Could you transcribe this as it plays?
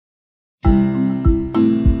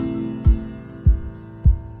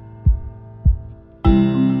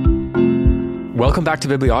Welcome back to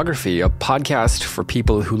Bibliography, a podcast for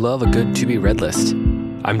people who love a good to-be-read list.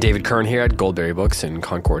 I'm David Kern here at Goldberry Books in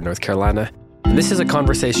Concord, North Carolina, and this is a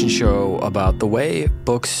conversation show about the way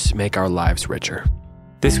books make our lives richer.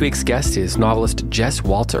 This week's guest is novelist Jess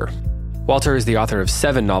Walter. Walter is the author of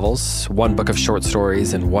 7 novels, 1 book of short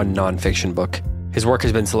stories, and 1 nonfiction book. His work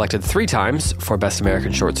has been selected 3 times for Best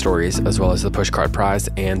American Short Stories, as well as the Pushcart Prize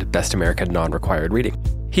and Best American Non-Required Reading.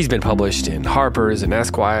 He's been published in Harper's and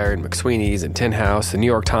Esquire and McSweeney's and Tin House, the New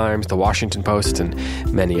York Times, the Washington Post, and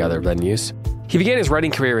many other venues. He began his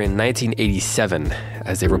writing career in 1987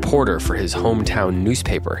 as a reporter for his hometown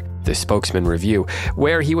newspaper, the Spokesman Review,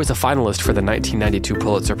 where he was a finalist for the 1992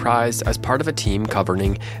 Pulitzer Prize as part of a team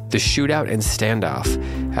covering the shootout and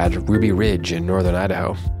standoff at Ruby Ridge in northern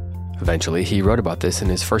Idaho. Eventually, he wrote about this in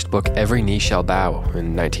his first book, Every Knee Shall Bow,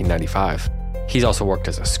 in 1995. He's also worked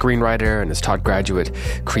as a screenwriter and has taught graduate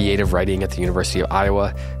creative writing at the University of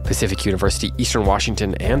Iowa, Pacific University, Eastern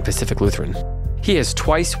Washington, and Pacific Lutheran. He has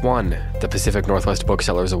twice won the Pacific Northwest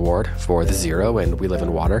Booksellers Award for The Zero and We Live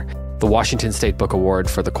in Water, the Washington State Book Award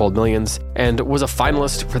for The Cold Millions, and was a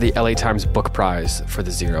finalist for the LA Times Book Prize for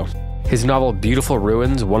The Zero. His novel Beautiful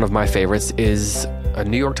Ruins, one of my favorites, is a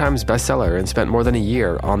New York Times bestseller and spent more than a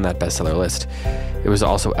year on that bestseller list. It was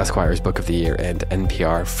also Esquire's Book of the Year and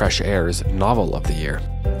NPR Fresh Air's Novel of the Year.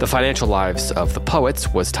 The Financial Lives of the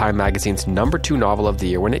Poets was Time Magazine's #2 novel of the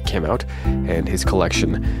year when it came out, and his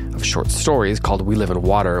collection of short stories called We Live in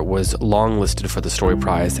Water was longlisted for the Story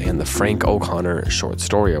Prize and the Frank O'Connor Short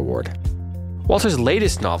Story Award. Walter's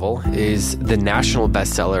latest novel is the national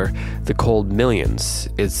bestseller, The Cold Millions.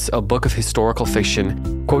 It's a book of historical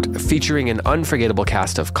fiction, quote, featuring an unforgettable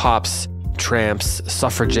cast of cops, tramps,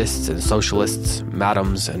 suffragists and socialists,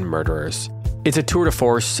 madams and murderers. It's a tour de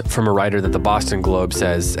force from a writer that the Boston Globe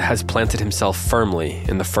says has planted himself firmly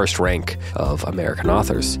in the first rank of American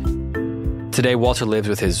authors. Today, Walter lives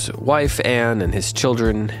with his wife, Anne, and his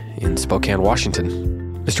children in Spokane, Washington.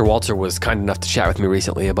 Mr. Walter was kind enough to chat with me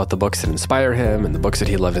recently about the books that inspire him and the books that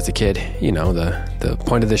he loved as a kid. You know, the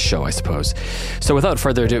point of this show, I suppose. So without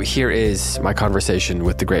further ado, here is my conversation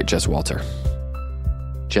with the great Jess Walter.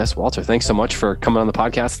 Jess Walter, thanks so much for coming on the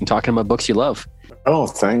podcast and talking about books you love. Oh,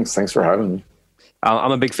 thanks. Thanks for having me.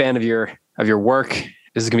 I'm a big fan of your work.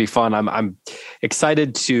 This is going to be fun. I'm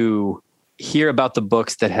excited to hear about the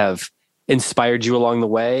books that have inspired you along the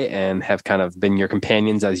way and have kind of been your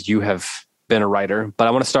companions as you have been a writer. But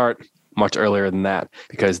I want to start much earlier than that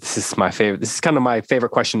because this is kind of my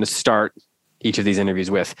favorite question to start each of these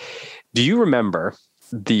interviews with. Do you remember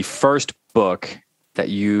the first book that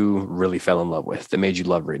you really fell in love with, that made you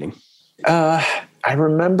love reading? I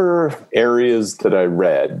remember areas that I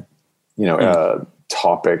read,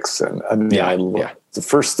 topics. And I mean, the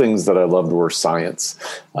first things that I loved were science.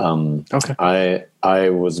 Okay. I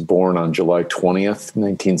was born on July 20th,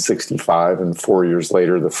 1965, and 4 years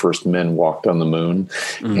later, the first men walked on the moon.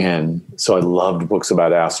 And so I loved books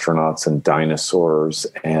about astronauts and dinosaurs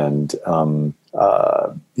and,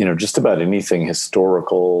 just about anything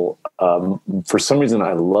historical. For some reason,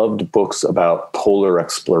 I loved books about polar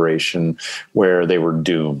exploration where they were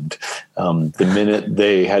doomed. The minute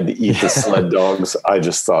they had to eat the sled dogs, I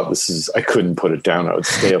just thought I couldn't put it down. I would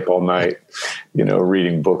stay up all night,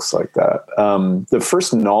 reading books like that. The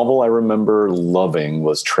first novel I remember loving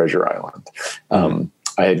was Treasure Island.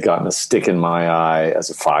 I had gotten a stick in my eye as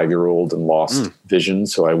a 5-year-old and lost vision,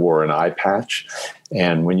 so I wore an eye patch.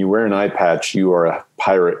 And when you wear an eye patch, you are a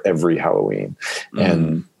pirate every Halloween.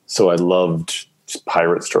 And so I loved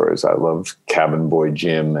pirate stories. I loved Cabin Boy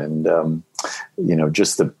Jim and,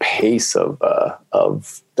 just the pace of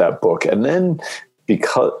that book. And then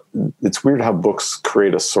because it's weird how books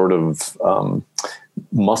create a sort of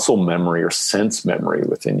muscle memory or sense memory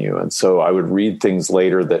within you. And so I would read things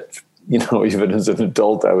later that, even as an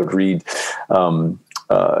adult, I would read, I'd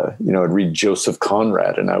read Joseph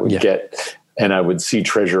Conrad and I would and I would see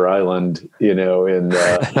Treasure Island, in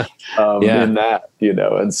that,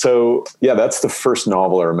 and so, that's the first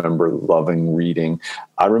novel I remember loving reading.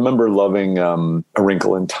 I remember loving A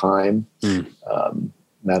Wrinkle in Time,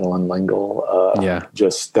 Madeleine L'Engle,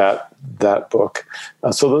 just that book.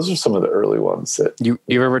 So those are some of the early ones that you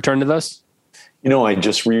ever return to those? I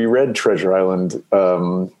just reread Treasure Island,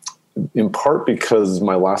 in part because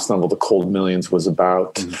my last novel, The Cold Millions, was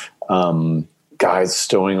about guys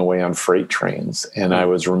stowing away on freight trains. And I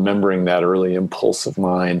was remembering that early impulse of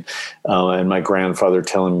mine and my grandfather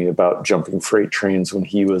telling me about jumping freight trains when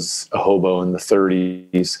he was a hobo in the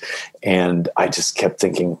 30s. And I just kept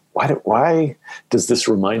thinking, why does this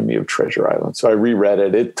remind me of Treasure Island? So I reread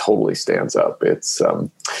it. It totally stands up. It's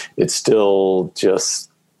still just,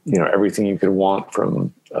 everything you could want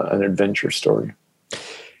from an adventure story.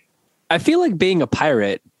 I feel like being a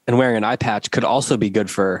pirate and wearing an eye patch could also be good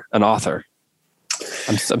for an author.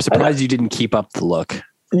 I'm surprised you didn't keep up the look.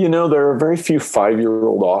 There are very few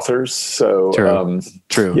 5-year-old authors. So,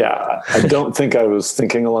 True. Yeah, I don't think I was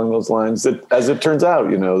thinking along those lines. As it turns out,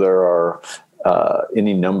 there are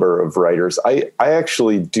any number of writers. I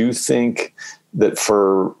actually do think that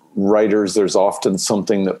for writers, there's often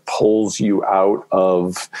something that pulls you out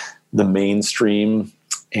of the mainstream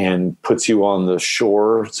and puts you on the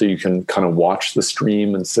shore so you can kind of watch the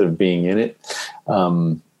stream instead of being in it.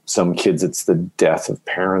 Some kids, it's the death of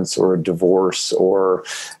parents or a divorce or,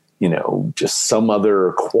 just some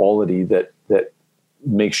other quality that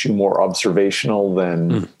makes you more observational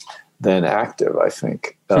than active, I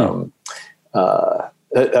think.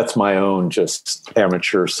 That's my own just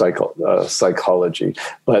amateur psychology.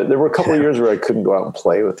 But there were a couple of years where I couldn't go out and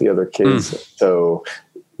play with the other kids. So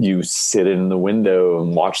you sit in the window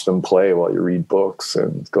and watch them play while you read books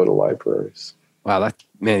and go to libraries. Wow,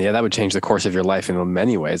 that would change the course of your life in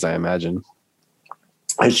many ways, I imagine.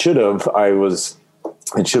 It should have.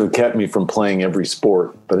 It should have kept me from playing every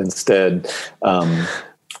sport, but instead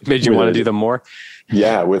made you want to do them more.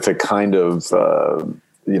 Yeah, with a kind of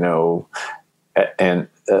and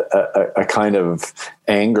a kind of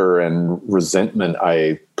anger and resentment.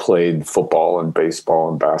 I played football and baseball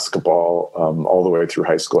and basketball all the way through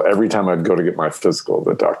high school. Every time I'd go to get my physical,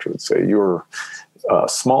 the doctor would say, "You're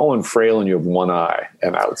small and frail and you have one eye."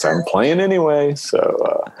 And I would say, "I'm playing anyway."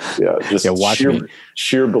 So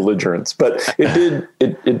sheer belligerence. But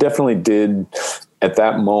it definitely did at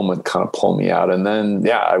that moment kind of pull me out. And then,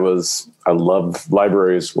 I loved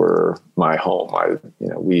libraries were my home.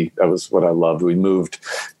 That was what I loved. We moved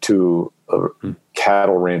to a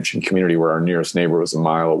cattle ranching community where our nearest neighbor was a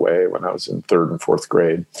mile away when I was in 3rd and 4th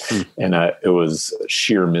grade. And it was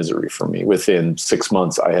sheer misery for me. Within 6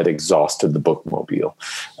 months, I had exhausted the bookmobile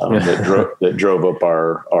that drove up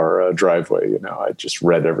our driveway. I just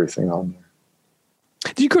read everything on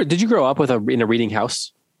there. Did you grow up in a reading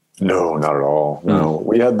house? No, not at all. No,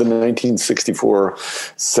 we had the 1964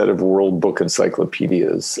 set of World Book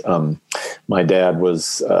Encyclopedias. My dad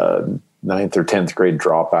was 9th or 10th grade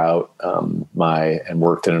dropout, and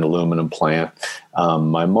worked in an aluminum plant.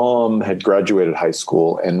 My mom had graduated high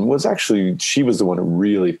school and she was the one who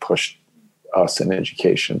really pushed us in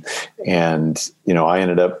education. And, I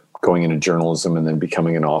ended up going into journalism and then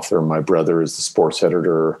becoming an author. My brother is the sports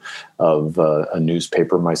editor of a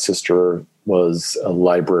newspaper. My sister was a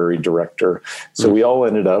library director. So we all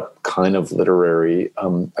ended up kind of literary,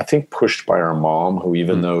 I think pushed by our mom, who,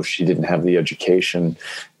 even though she didn't have the education,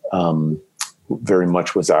 very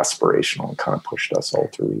much was aspirational and kind of pushed us all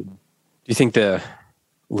to read. Do you think the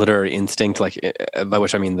literary instinct, by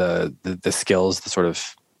which I mean the skills, the sort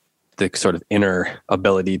of inner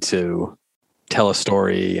ability to tell a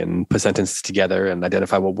story and put sentences together and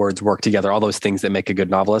identify what words work together, all those things that make a good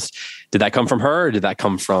novelist, did that come from her, or did that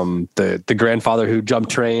come from the grandfather who jumped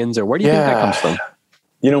trains, or where do you think that comes from?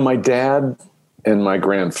 My dad and my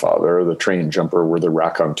grandfather, the train jumper, were the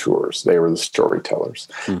raconteurs. They were the storytellers.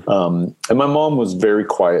 And my mom was very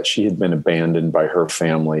quiet. She had been abandoned by her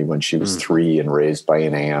family when she was 3 and raised by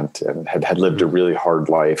an aunt, and had lived a really hard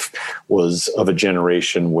life, was of a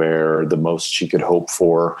generation where the most she could hope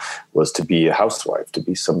for was to be a housewife, to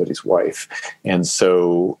be somebody's wife. And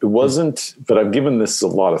so it wasn't, but I've given this a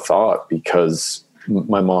lot of thought because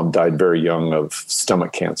my mom died very young of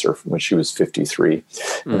stomach cancer when she was 53.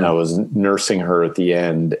 And I was nursing her at the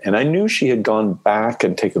end. And I knew she had gone back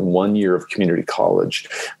and taken 1 year of community college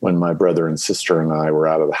when my brother and sister and I were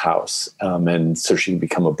out of the house. And so she could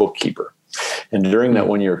become a bookkeeper. And during that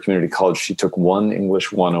 1 year of community college, she took one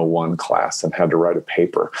English 101 class and had to write a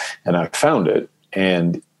paper. And I found it.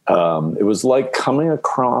 And it was like coming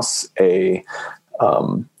across a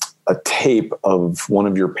tape of one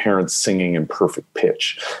of your parents singing in perfect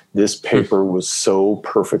pitch. This paper was so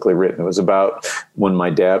perfectly written. It was about when my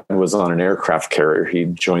dad was on an aircraft carrier. He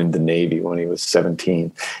joined the Navy when he was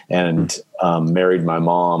 17 and married my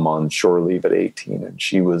mom on shore leave at 18. And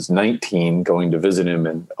she was 19 going to visit him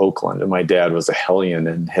in Oakland. And my dad was a hellion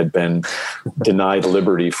and had been denied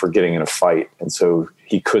liberty for getting in a fight. And so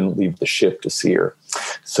he couldn't leave the ship to see her.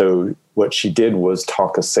 So what she did was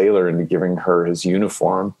talk a sailor into giving her his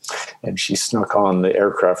uniform, and she snuck on the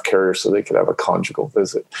aircraft carrier so they could have a conjugal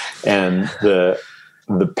visit. And the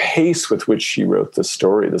pace with which she wrote the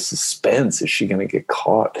story, the suspense, is she going to get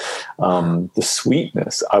caught? The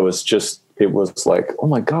sweetness, it was like, oh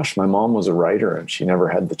my gosh, my mom was a writer and she never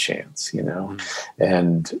had the chance,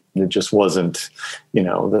 and it just wasn't, in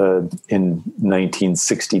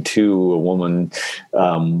 1962, a woman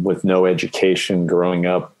with no education growing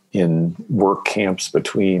up in work camps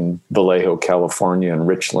between Vallejo, California and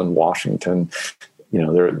Richland, Washington,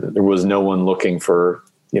 there was no one looking for,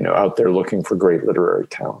 out there looking for great literary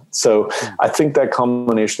talent. So I think that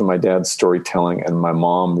combination of my dad's storytelling and my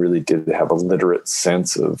mom really did have a literate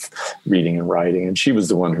sense of reading and writing. And she was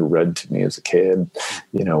the one who read to me as a kid,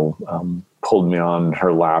 pulled me on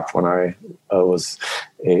her lap when I was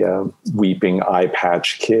a weeping eye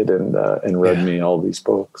patch kid and read me all these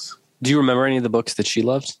books. Do you remember any of the books that she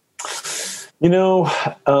loved?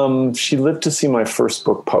 She lived to see my first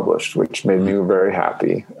book published, which made me very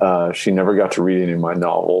happy. She never got to read any of my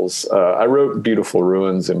novels. I wrote Beautiful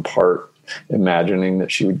Ruins in part imagining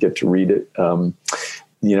that she would get to read it. I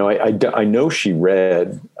know she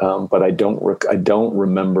read, but I don't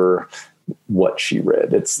remember what she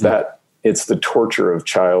read. It's the torture of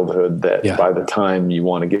childhood that by the time you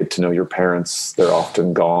want to get to know your parents, they're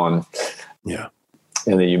often gone. Yeah.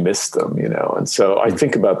 And then you miss them, And so I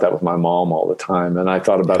think about that with my mom all the time. And I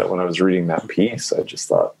thought about it when I was reading that piece. I just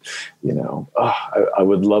thought, I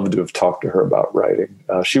would love to have talked to her about writing.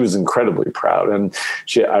 She was incredibly proud. And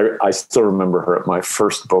I still remember her at my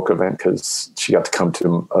first book event because she got to come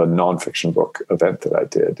to a nonfiction book event that I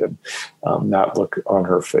did. And that look on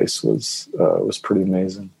her face was pretty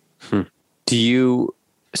amazing.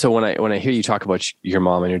 So when I hear you talk about your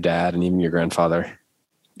mom and your dad and even your grandfather,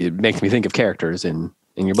 it makes me think of characters in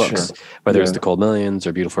your books, whether it's The Cold Millions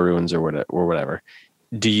or Beautiful Ruins or whatever.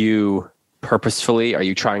 Are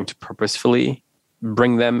you trying to purposefully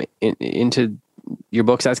bring them into your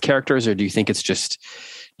books as characters, or do you think it's just,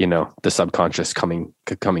 the subconscious coming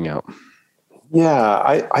out?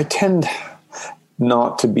 Yeah, I tend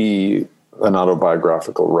not to be an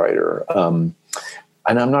autobiographical writer. And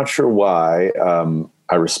I'm not sure why.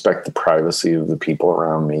 I respect the privacy of the people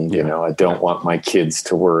around me. I don't want my kids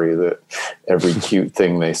to worry that every cute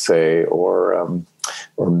thing they say or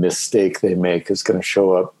mistake they make is going to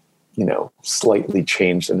show up, slightly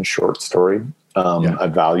changed in a short story. I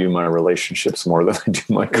value my relationships more than I do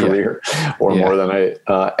my career more than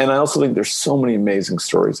and I also think there's so many amazing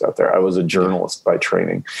stories out there. I was a journalist by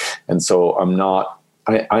training. And so I'm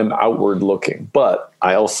outward looking, but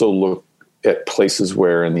I also look at places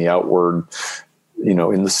where in the outward,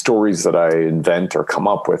 in the stories that I invent or come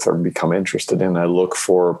up with or become interested in, I look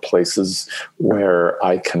for places where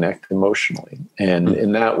I connect emotionally. And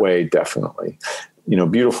in that way, definitely,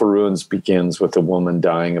 Beautiful Ruins begins with a woman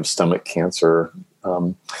dying of stomach cancer,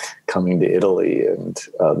 coming to Italy, and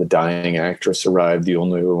the dying actress arrived the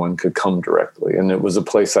only one could come directly. And it was a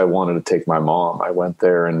place I wanted to take my mom. I went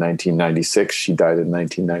there in 1996. She died in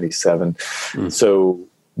 1997. So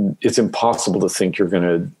it's impossible to think you're going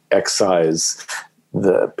to excise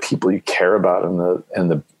the people you care about and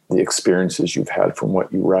the experiences you've had from what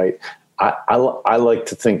you write. I like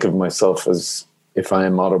to think of myself as, if I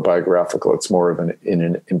am autobiographical, it's more of in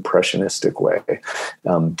an impressionistic way.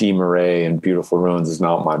 Dee Marais in Beautiful Ruins is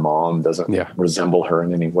not my mom, doesn't resemble her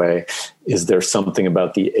in any way. Is there something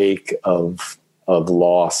about the ache of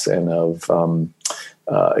loss and of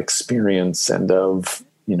experience and of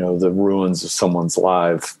the ruins of someone's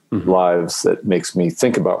lives that makes me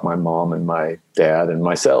think about my mom and my dad and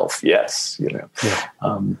myself. Yes.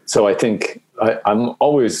 So I think I'm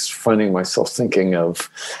always finding myself thinking of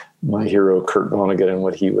my hero, Kurt Vonnegut, and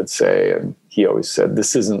what he would say. And he always said,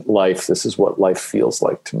 this isn't life. This is what life feels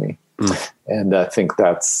like to me. And I think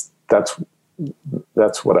that's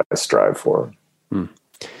what I strive for.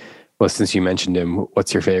 Well, since you mentioned him,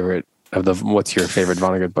 what's your favorite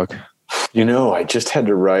Vonnegut book? I just had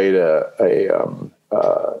to write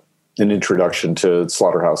an introduction to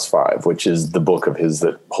Slaughterhouse-Five, which is the book of his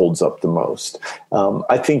that holds up the most.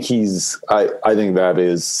 I think I think that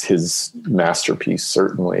is his masterpiece,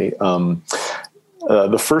 certainly.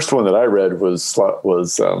 The first one that I read was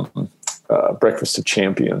Breakfast of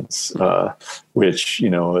Champions, which,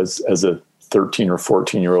 as a 13 or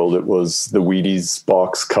 14-year-old, it was the Wheaties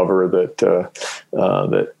box cover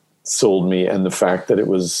that sold me, and the fact that it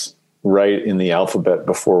was right in the alphabet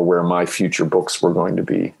before where my future books were going to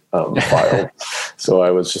be filed. So I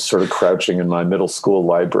was just sort of crouching in my middle school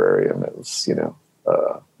library, and it was,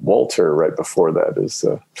 Walter right before that is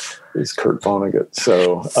Kurt Vonnegut.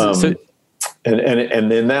 So,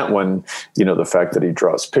 and in that one, the fact that he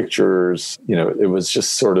draws pictures, it was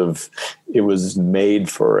just sort of, it was made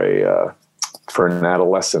for an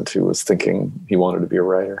adolescent who was thinking he wanted to be a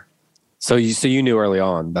writer. So you knew early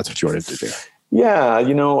on that's what you wanted to do. Yeah,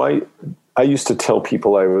 I I used to tell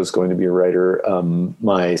people I was going to be a writer.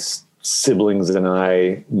 My siblings and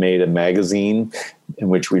I made a magazine in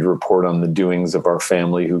which we'd report on the doings of our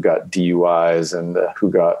family who got DUIs and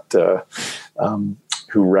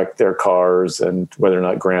who wrecked their cars and whether or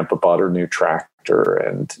not Grandpa bought a new tractor.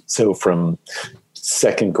 And so from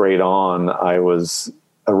second grade on, I was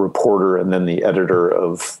a reporter and then the editor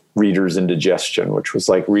of Reader's Indigestion, which was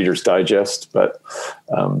like Reader's Digest, but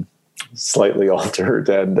slightly altered.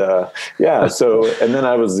 And and then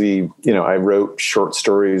I was I wrote short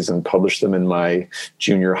stories and published them in my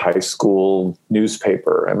junior high school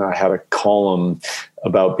newspaper. And I had a column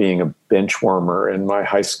about being a bench warmer in my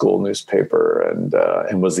high school newspaper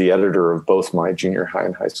and was the editor of both my junior high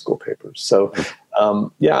and high school papers. So,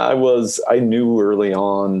 I knew early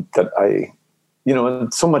on that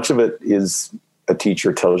and so much of it is a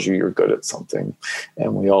teacher tells you you're good at something,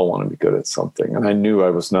 and we all want to be good at something. And I knew I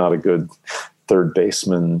was not a good third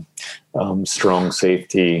baseman, strong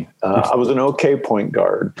safety. I was an okay point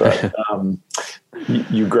guard, but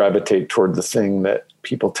you gravitate toward the thing that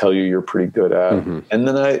people tell you you're pretty good at. Mm-hmm. And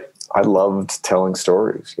then I loved telling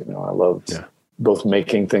stories. I loved both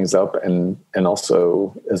making things up and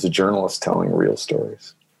also as a journalist telling real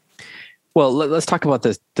stories. Well, let's talk about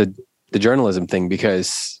the journalism thing,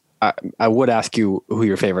 because I would ask you who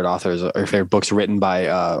your favorite authors or favorite books written by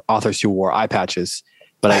authors who wore eye patches,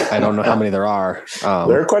 but I don't know how many there are.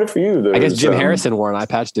 There are quite a few. I guess Jim Harrison wore an eye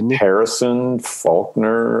patch, didn't he? Harrison,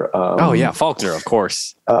 Faulkner. Faulkner, of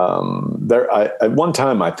course. At one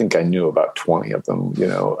time, I think I knew about 20 of them,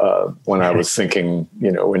 when I was thinking,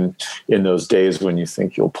 in those days when you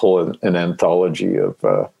think you'll pull an anthology of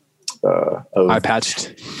eye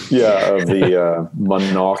patched. Of the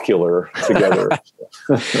monocular together.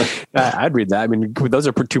 I'd read that. I mean, those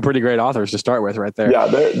are two pretty great authors to start with right there. Yeah,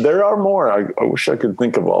 there are more. I wish I could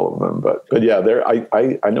think of all of them, but yeah,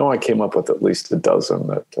 I know I came up with at least a dozen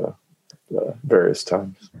at various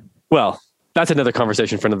times. Well, that's another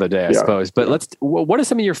conversation for another day, I suppose. But what are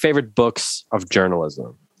some of your favorite books of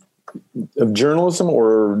journalism? Of journalism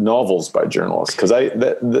or novels by journalists? Because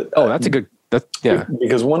that's a good.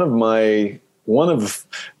 Because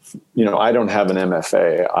I don't have an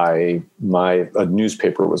MFA. A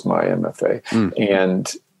newspaper was my MFA,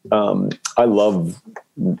 and I love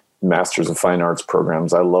Masters of Fine Arts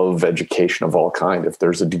programs. I love education of all kind. If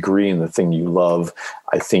there's a degree in the thing you love,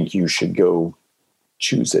 I think you should go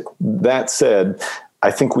choose it. That said,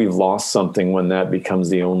 I think we've lost something when that becomes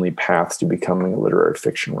the only path to becoming a literary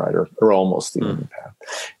fiction writer, or almost the only path.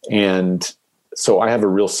 And so I have a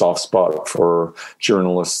real soft spot for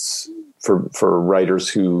journalists, for writers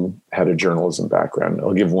who had a journalism background.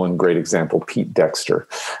 I'll give one great example, Pete Dexter,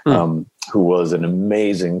 who was an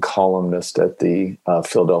amazing columnist at the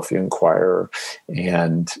Philadelphia Inquirer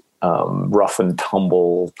and rough and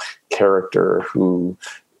tumble character whose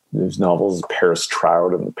novels, Paris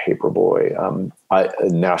Trout and The Paperboy, a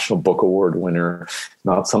National Book Award winner,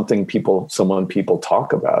 not someone people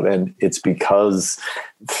talk about. And it's because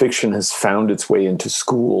fiction has found its way into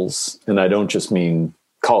schools. And I don't just mean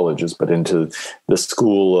colleges, but into the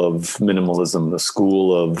school of minimalism, the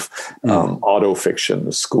school of autofiction,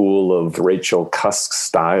 the school of Rachel Cusk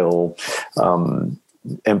style,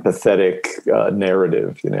 empathetic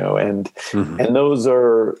narrative, and those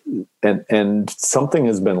are, and something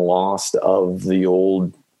has been lost of the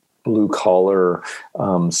old blue collar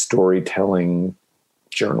storytelling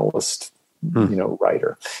journalist,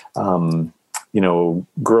 writer.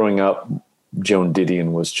 Growing up, Joan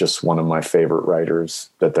Didion was just one of my favorite writers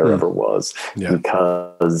that there ever was,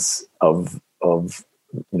 because of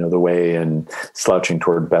the way in Slouching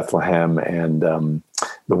Toward Bethlehem and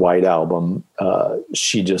the White Album,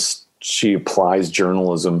 she applies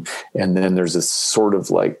journalism, and then there's this sort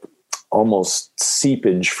of like almost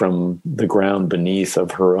seepage from the ground beneath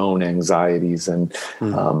of her own anxieties and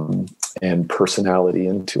personality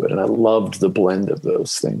into it. And I loved the blend of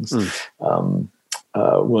those things.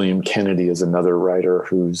 William Kennedy is another writer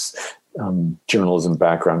whose journalism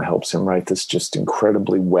background helps him write this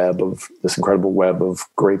incredible web of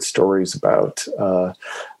great stories about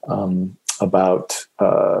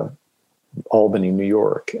Albany, New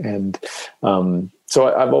York. And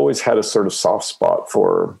so I've always had a sort of soft spot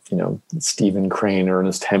for, Stephen Crane,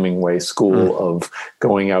 Ernest Hemingway school of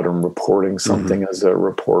going out and reporting something as a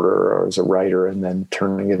reporter or as a writer, and then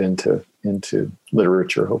turning it into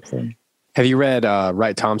literature, hopefully. Have you read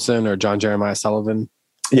Wright Thompson or John Jeremiah Sullivan?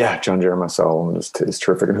 Yeah, John Jeremiah Sullivan is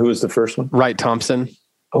terrific. And who is the first one? Wright Thompson.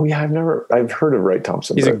 Oh yeah, I've heard of Wright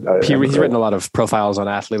Thompson. He's written a lot of profiles on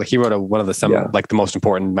athletes. Like he wrote one of the most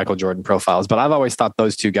important Michael Jordan profiles. But I've always thought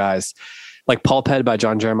those two guys, like Pulphead by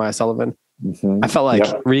John Jeremiah Sullivan. I felt like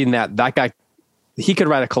reading that guy, he could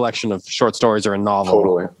write a collection of short stories or a novel.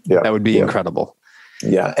 Totally. Yeah. That would be incredible.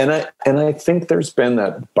 Yeah. And I think there's been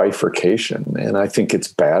that bifurcation, and I think it's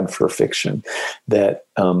bad for fiction that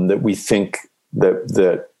we think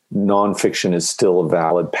that nonfiction is still a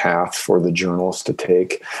valid path for the journalist to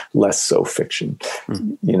take, less so fiction.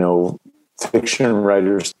 You know, fiction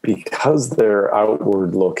writers, because they're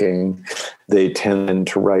outward looking, they tend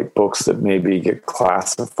to write books that maybe get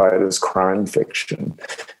classified as crime fiction.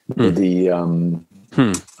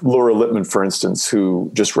 Laura Lippman, for instance, who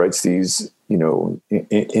just writes these, you know,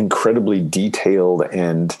 incredibly detailed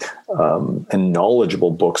and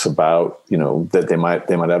knowledgeable books about, you know, that they might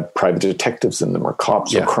have private detectives in them, or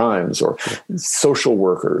cops, or crimes, or social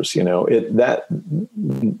workers. You know, that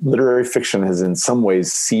literary fiction has in some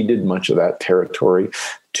ways ceded much of that territory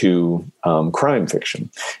to crime fiction,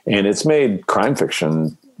 and it's made crime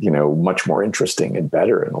fiction, you know, much more interesting and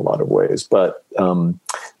better in a lot of ways. But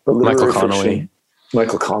literary fiction.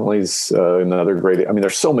 Michael Connelly's another great. I mean,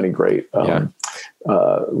 there's so many great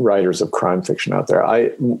writers of crime fiction out there.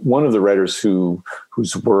 One of the writers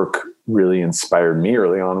whose work really inspired me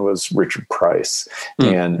early on was Richard Price,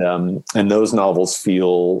 and those novels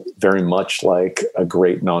feel very much like a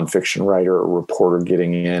great nonfiction writer or reporter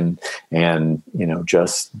getting in and, you know,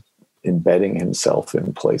 just embedding himself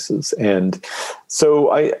in places. And so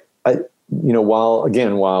I you know, while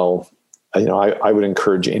you know, I would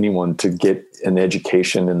encourage anyone to get an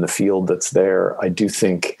education in the field that's there, I do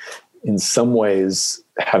think in some ways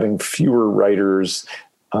having fewer writers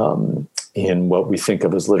in what we think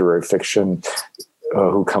of as literary fiction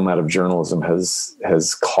who come out of journalism has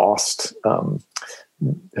cost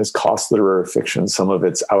literary fiction some of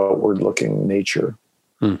its outward looking nature.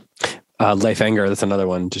 Leif Enger, that's another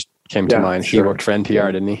one just came to mind. Sure. He worked for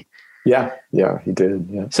NPR, didn't he? Yeah, he did.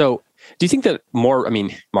 Yeah. So do you think that Mark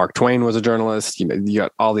Twain was a journalist? You know, you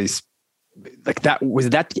got all these, like, that was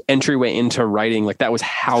that the entryway into writing? Like, that was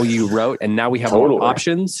how you wrote, and now we have more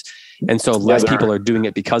options, and so less people are doing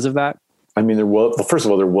it because of that. I mean, first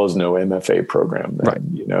of all, there was no MFA program then. Right.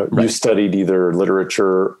 You know, you studied either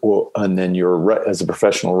literature and then as a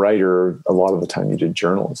professional writer, a lot of the time you did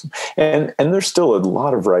journalism. And there's still a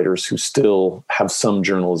lot of writers who still have some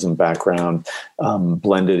journalism background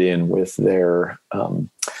blended in with their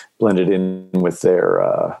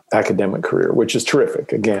academic career, which is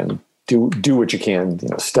terrific. Again, do what you can, you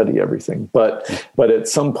know, study everything. But at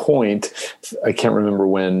some point, I can't remember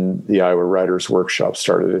when the Iowa Writers Workshop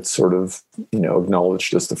started. It's sort of, you know,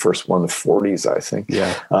 acknowledged as the first one in the 40s, I think.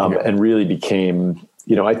 And really became,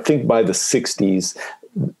 you know, I think by the 60s,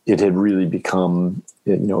 it had really become,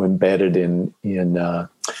 you know, embedded in the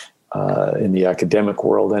academic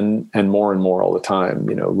world, and more all the time,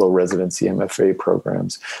 you know, low residency MFA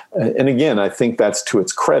programs. And again, I think that's to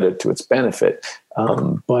its credit, to its benefit.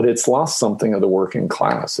 But it's lost something of the working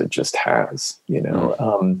class. It just has, you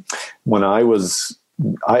know. When I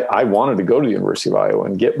wanted to go to the University of Iowa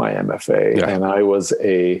and get my MFA, and I was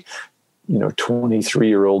a, you know,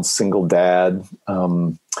 23-year-old single dad,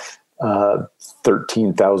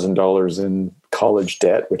 $13,000 in college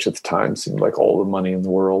debt, which at the time seemed like all the money in the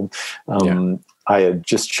world. I had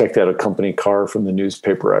just checked out a company car from the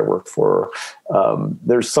newspaper I worked for.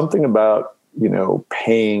 There's something about, you know,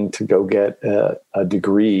 paying to go get a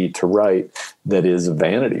degree to write that is a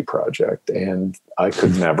vanity project, and I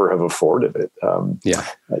could never have afforded it.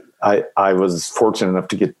 I was fortunate enough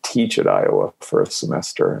to get to teach at Iowa for a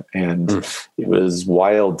semester, and it was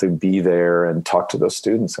wild to be there and talk to those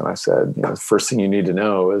students. And I said, you know, the first thing you need to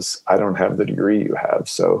know is I don't have the degree you have.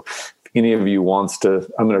 So any of you wants to,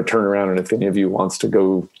 I'm going to turn around, and if any of you wants to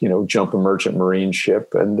go, you know, jump a merchant marine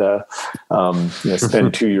ship and, you know,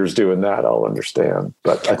 spend 2 years doing that, I'll understand.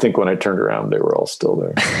 But I think when I turned around, they were all still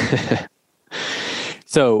there.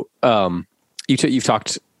 So, you've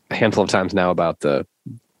talked a handful of times now about the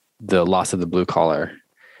loss of the blue collar,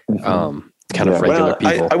 kind of regular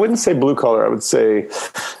people. I wouldn't say blue collar. I would say,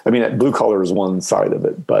 I mean, blue collar is one side of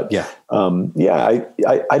it, but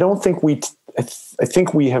I don't think I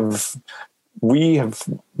think we have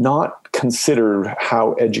not considered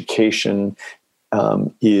how education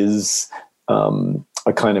is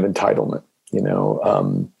a kind of entitlement. You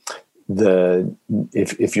know,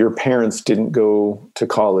 if your parents didn't go to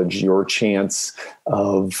college, your chance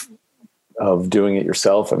of doing it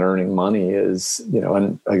yourself and earning money is, you know,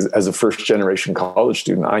 and as a first generation college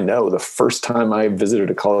student, I know the first time I visited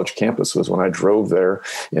a college campus was when I drove there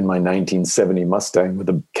in my 1970 Mustang with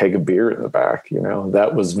a keg of beer in the back. You know,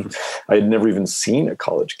 that was, I had never even seen a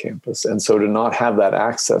college campus. And so to not have that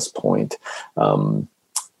access point,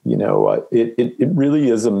 it really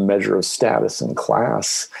is a measure of status in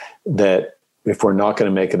class that if we're not going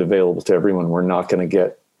to make it available to everyone, we're not going to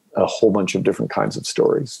get a whole bunch of different kinds of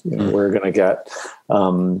stories. We're going to get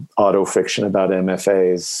auto fiction about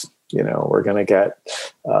MFAs. We're going to get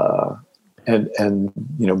and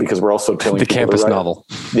because we're also telling the campus novel.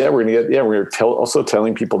 Yeah, we're also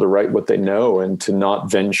telling people to write what they know and to not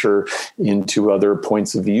venture into other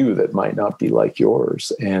points of view that might not be like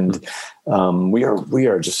yours. And we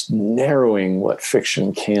are just narrowing what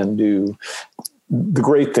fiction can do. The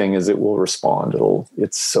great thing is it will respond.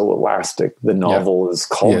 It's so elastic. The novel is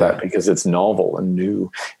called that because it's novel and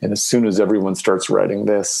new. And as soon as everyone starts writing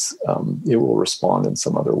this, it will respond in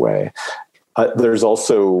some other way. There's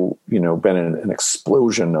also, been an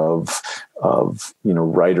explosion of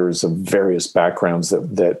writers of various backgrounds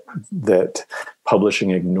that publishing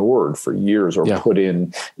ignored for years or put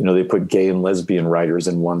in, they put gay and lesbian writers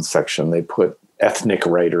in one section. They put ethnic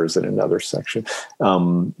writers in another section.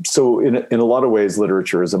 So in a lot of ways,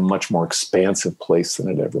 literature is a much more expansive place than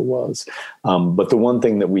it ever was. But the one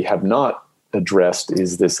thing that we have not addressed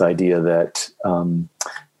is this idea that,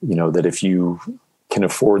 that if you can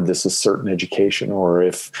afford this a certain education, or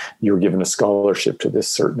if you're given a scholarship to this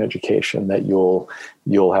certain education, that you'll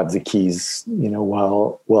have the keys,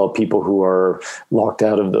 while people who are locked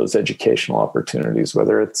out of those educational opportunities,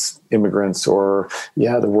 whether it's immigrants or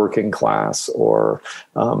the working class or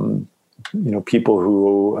people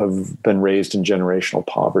who have been raised in generational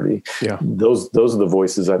poverty. Yeah. Those are the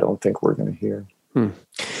voices I don't think we're going to hear.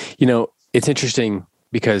 It's interesting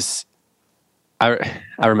because I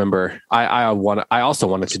remember I also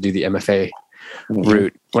wanted to do the MFA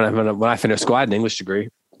route when I finished school. I had an English degree,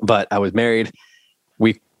 but I was married.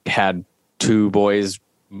 We had 2 boys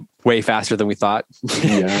way faster than we thought.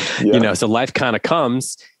 So life kind of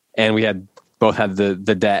comes, and we both had the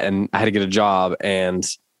debt, and I had to get a job. And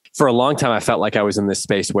for a long time, I felt like I was in this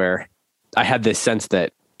space where I had this sense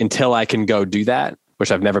that until I can go do that,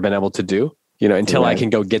 which I've never been able to do, until I can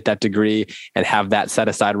go get that degree and have that set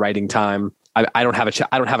aside writing time, I don't have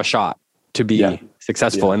a shot to be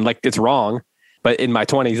successful. And it's wrong, but in my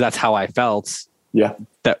 20s, that's how I felt. Yeah.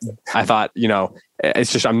 That I thought,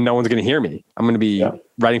 it's just, no one's going to hear me. I'm going to be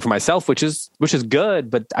writing for myself, which is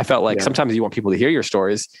good. But I felt like sometimes you want people to hear your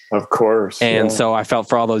stories. Of course. And so I felt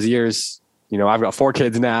for all those years, I've got 4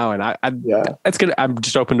 kids now, and I'm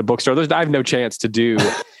just open to bookstore. I have no chance to do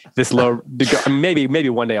this low. Maybe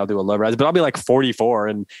one day I'll do a low res, but I'll be like 44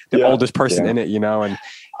 and the oldest person in it, and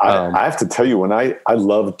I have to tell you, when I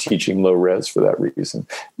love teaching low res for that reason,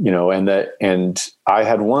 and I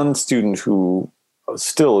had one student who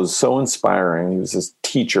still is so inspiring. He was this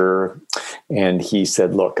teacher, and he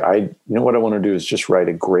said, look, what I want to do is just write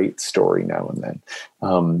a great story now and then.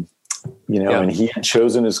 And he had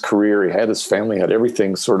chosen his career. He had his family, had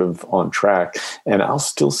everything sort of on track. And I'll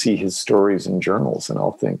still see his stories in journals, and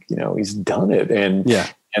I'll think, he's done it.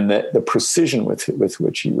 And the precision with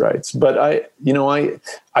which he writes. But I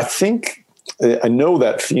think I know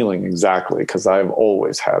that feeling exactly, because I've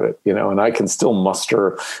always had it, and I can still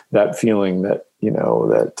muster that feeling that,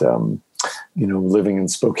 living in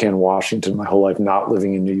Spokane, Washington, my whole life, not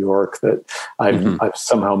living in New York, that I've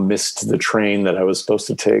somehow missed the train that I was supposed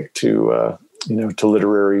to take to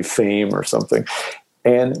literary fame or something.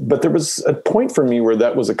 But there was a point for me where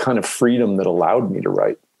that was a kind of freedom that allowed me to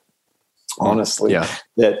write. Honestly,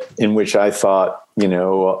 that in which I thought,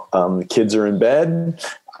 the kids are in bed.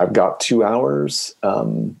 I've got 2 hours.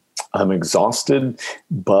 I'm exhausted,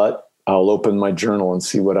 but I'll open my journal and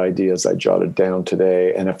see what ideas I jotted down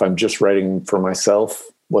today. And if I'm just writing for myself,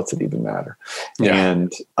 what's it even matter? Yeah.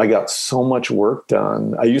 And I got so much work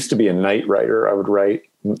done. I used to be a night writer. I would write,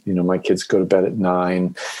 my kids go to bed at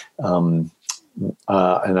 9. And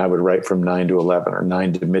I would write from 9 to 11 or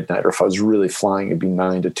 9 to midnight. Or if I was really flying, it'd be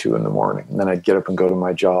 9 to 2 in the morning. And then I'd get up and go to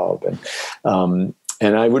my job. And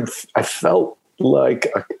I felt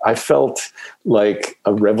like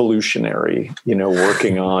a revolutionary,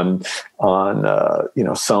 working on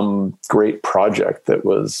some great project that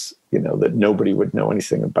was, that nobody would know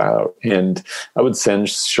anything about. And I would send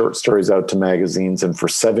short stories out to magazines. And for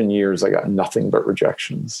 7 years, I got nothing but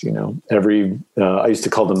rejections. I used to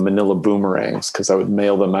call them manila boomerangs, because I would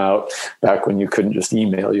mail them out back when you couldn't just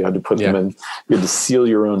email. You had to put them in, you had to seal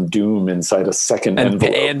your own doom inside a second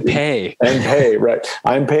envelope. And pay, right.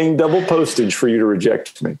 I'm paying double postage for you to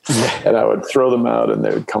reject me. And I would throw them out, and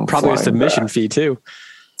they would come probably a submission back. Fee too.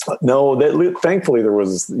 No, thankfully there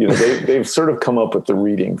was, they've sort of come up with the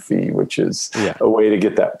reading fee, which is a way to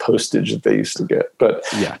get that postage that they used to get. But,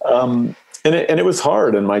 and it was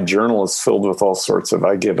hard. And my journal is filled with all sorts of,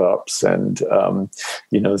 I give ups, and,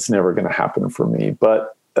 it's never going to happen for me.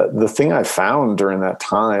 But the thing I found during that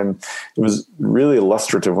time, it was really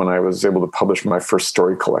illustrative when I was able to publish my first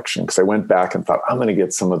story collection, because I went back and thought, I'm going to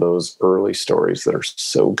get some of those early stories that are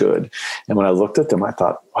so good. And when I looked at them, I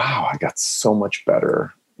thought, wow, I got so much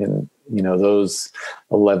better in, those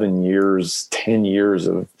 11 years, 10 years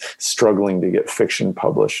of struggling to get fiction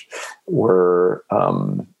published were,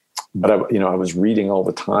 but I was reading all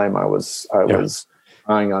the time. I was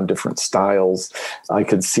trying on different styles. I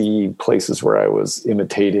could see places where I was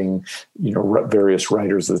imitating, various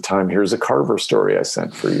writers of the time. Here's a Carver story I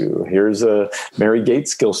sent for you. Here's a Mary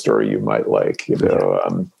Gateskill story you might like. I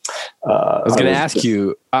was going to ask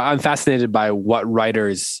you. I'm fascinated by what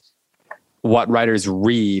writers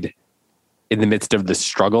read in the midst of the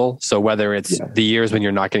struggle. So whether it's the years when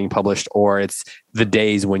you're not getting published, or it's the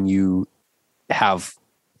days when you have.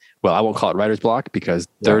 Well, I won't call it writer's block, because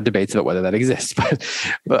there are debates about whether that exists. But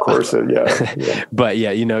of course, yeah. But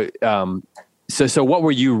so what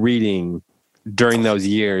were you reading during those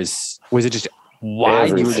years? Was it just why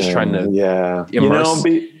you were just trying to immerse?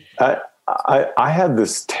 I had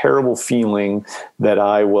this terrible feeling that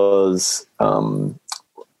I was,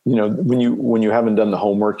 when you haven't done the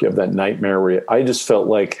homework, you have that nightmare where I just felt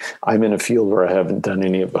like I'm in a field where I haven't done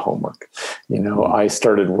any of the homework. I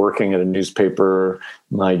started working at a newspaper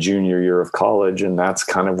my junior year of college, and that's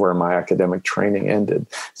kind of where my academic training ended.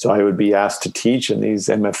 So I would be asked to teach in these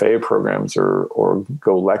MFA programs or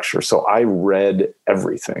go lecture. So I read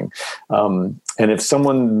everything. And if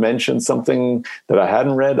someone mentioned something that I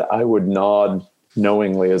hadn't read, I would nod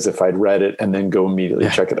knowingly as if I'd read it and then go immediately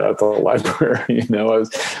check it out at the library.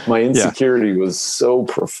 My insecurity was so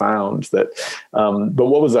profound that, but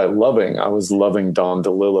what was I loving? I was loving Don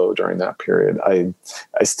DeLillo during that period. I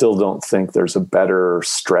still don't think there's a better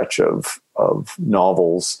stretch of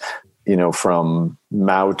novels, from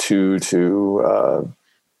Mao Tu to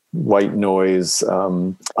White Noise,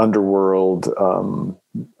 Underworld,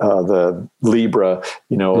 the Libra,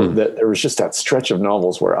 that there was just that stretch of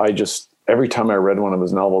novels where every time I read one of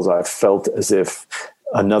his novels, I felt as if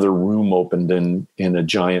another room opened in a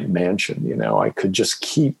giant mansion. I could just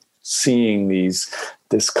keep seeing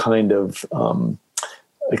this kind of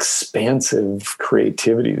expansive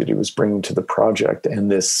creativity that he was bringing to the project, and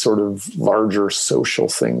this sort of larger social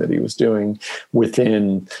thing that he was doing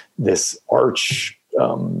within this arch,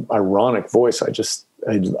 ironic voice.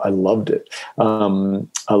 I loved it.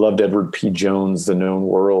 I loved Edward P. Jones' The Known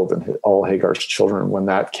World and All Hagar's Children. When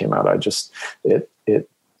that came out, it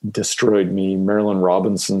destroyed me. Marilyn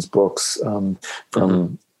Robinson's books,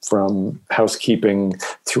 from Housekeeping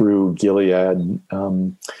through Gilead,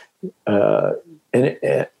 and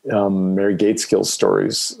Mary Gateskill's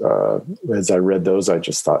stories. As I read those, I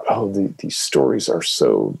just thought, these stories are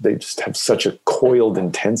they just have such a coiled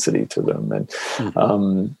intensity to them.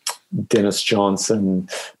 And Dennis Johnson,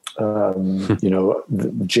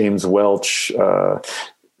 James Welch.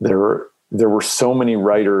 There were so many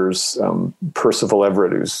writers. Percival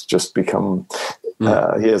Everett, who's just become. He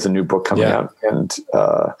has a new book coming out, and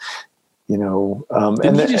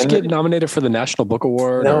didn't he just get nominated for the National Book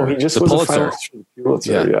Award? No, he just was Pulitzer.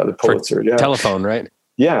 The Pulitzer. For Telephone, right?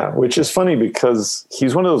 Yeah, which is funny because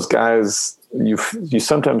he's one of those guys. You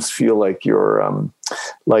sometimes feel like you're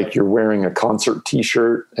wearing a concert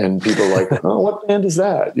T-shirt, and people are like, oh, what band is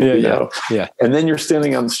that? Yeah. And then you're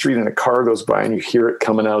standing on the street and a car goes by and you hear it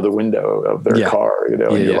coming out of the window of their car, and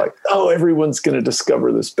you're like, oh, everyone's going to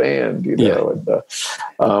discover this band, And, the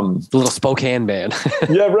little Spokane band.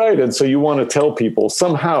 Yeah, right. And so you want to tell people,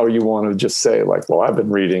 somehow you want to just say like, well, I've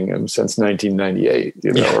been reading him since 1998,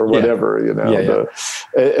 or whatever,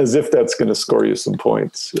 as if that's going to score you some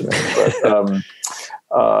points,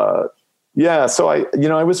 But, so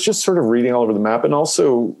I was just sort of reading all over the map, and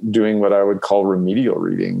also doing what I would call remedial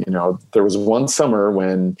reading. There was one summer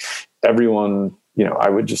when everyone, I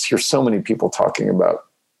would just hear so many people talking about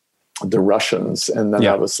the Russians. And then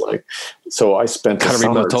I was like, so I spent a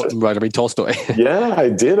summer read Tolstoy. Yeah, I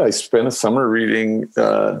did. I spent a summer reading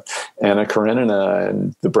Anna Karenina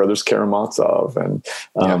and the Brothers Karamazov and,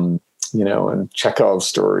 and Chekhov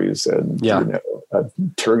stories and,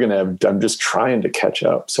 Turgenev. I'm just trying to catch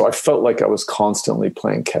up. So I felt like I was constantly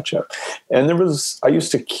playing catch up. And I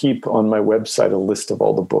used to keep on my website a list of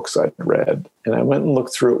all the books I'd read. And I went and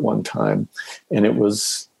looked through it one time, and it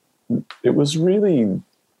was really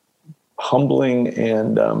humbling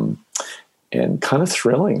and kind of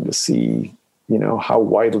thrilling to see, how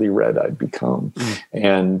widely read I'd become.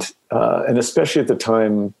 And especially at the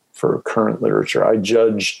time for current literature, I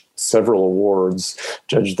judged several awards,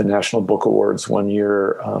 judged the National Book Awards one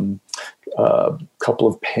year, a couple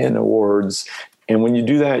of PEN Awards. And when you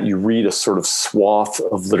do that, you read a sort of swath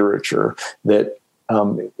of literature that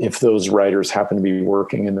if those writers happen to be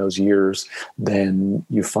working in those years, then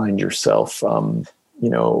you find yourself,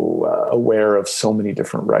 aware of so many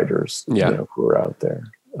different writers, who are out there.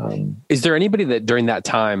 Is there anybody that during that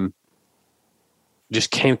time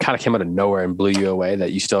just came out of nowhere and blew you away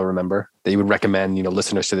that you still remember, that you would recommend,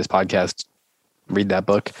 listeners to this podcast read that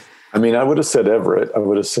book? I mean, I would have said Everett. I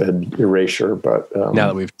would have said Erasure, but now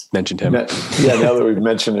that we've mentioned him, now that we've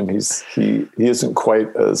mentioned him, he isn't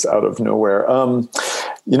quite as out of nowhere.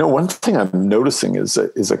 One thing I'm noticing is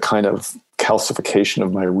a kind of calcification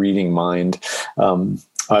of my reading mind.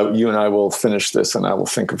 You and I will finish this, and I will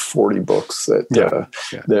think of 40 books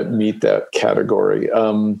that meet that category.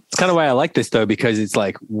 It's kind of why I like this, though, because it's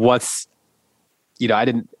like, I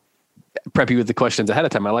didn't prep you with the questions ahead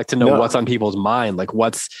of time. I like to know what's on people's mind, like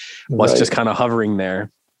what's just kind of hovering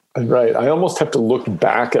there. Right. I almost have to look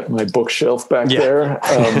back at my bookshelf back there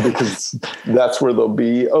because that's where they'll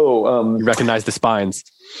be. You recognize the spines.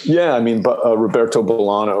 Yeah. I mean, Roberto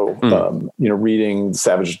Bolano, reading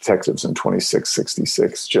Savage Detectives in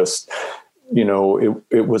 2666, just,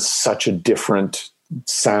 it was such a different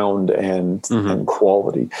sound and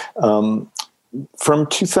quality. From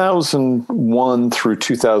 2001 through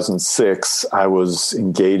 2006, I was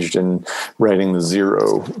engaged in writing The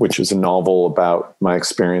Zero, which is a novel about my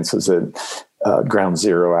experiences at Ground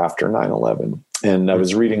Zero after 9/11. And I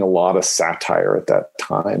was reading a lot of satire at that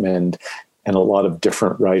time and a lot of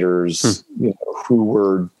different writers, who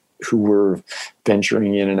were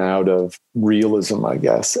venturing in and out of realism, I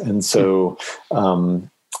guess. And so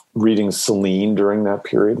reading Celine during that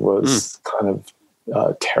period was kind of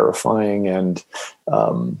terrifying. And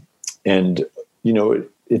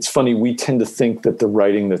it's funny. We tend to think that the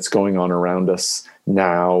writing that's going on around us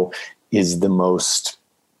now is the most,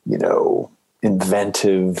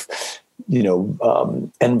 inventive,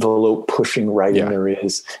 envelope pushing writing there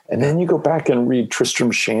is. And then you go back and read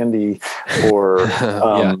Tristram Shandy or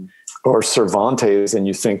Cervantes, and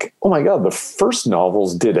you think, oh my God, the first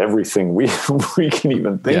novels did everything we can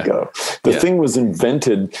even think of. The thing was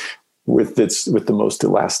invented with the most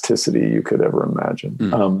elasticity you could ever imagine.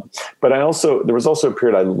 But there was also a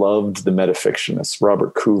period I loved the metafictionists,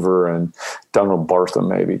 Robert Coover and Donald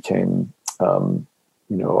Barthelme became, and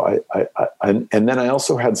then I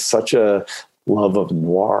also had such a love of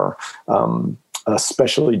noir,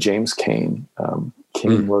 especially James Cain.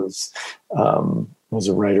 Cain was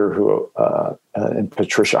a writer who, and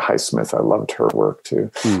Patricia Highsmith, I loved her work too.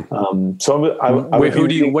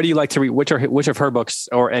 What do you like to read? Which of her books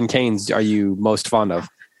and Cain's are you most fond of?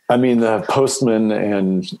 I mean, the Postman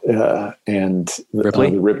and Ripley?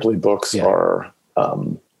 The Ripley books are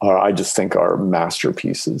I just think are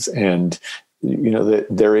masterpieces, and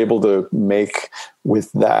they're able to make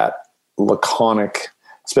with that laconic,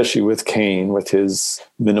 especially with Cain, with his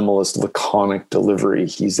minimalist laconic delivery,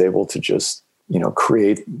 he's able to just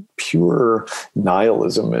create pure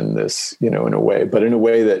nihilism in this, in a way, but in a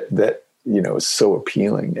way that is so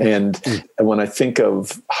appealing. And when I think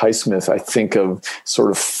of Highsmith, I think of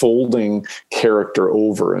sort of folding character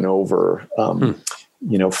over and over,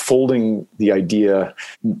 folding the idea.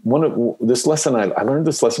 I learned this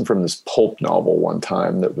lesson from this pulp novel one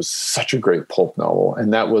time that was such a great pulp novel.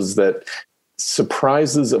 And that was that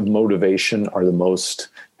surprises of motivation are the most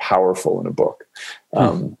powerful in a book.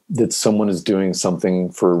 That someone is doing something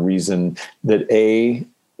for a reason that A,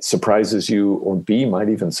 surprises you, or B, might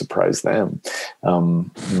even surprise them.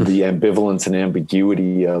 The ambivalence and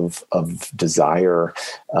ambiguity of desire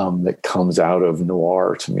that comes out of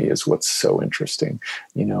noir to me is what's so interesting.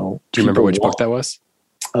 Do you remember which book that was?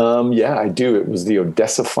 Yeah, I do. It was the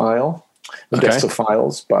Odessa Files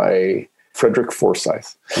by Frederick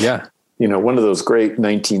Forsyth. Yeah. One of those great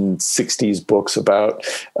 1960s books about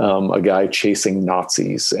a guy chasing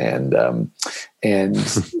Nazis, and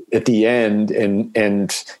at the end,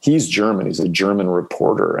 and he's German. He's a German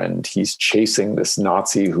reporter, and he's chasing this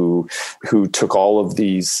Nazi who took all of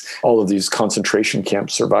these concentration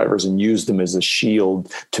camp survivors and used them as a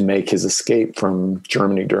shield to make his escape from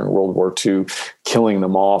Germany during World War II, killing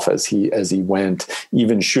them off as he went,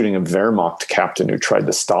 even shooting a Wehrmacht captain who tried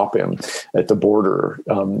to stop him at the border.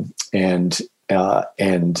 And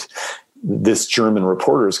this German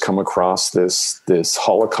reporter has come across this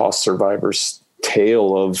Holocaust survivor's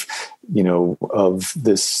tale of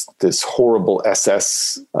this horrible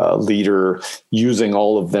SS leader using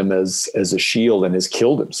all of them as a shield, and has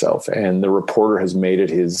killed himself. And the reporter has made it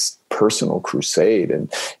his personal crusade.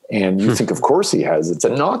 And you think, of course he has. It's a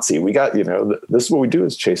Nazi. We got, this is what we do,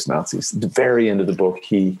 is chase Nazis. At the very end of the book,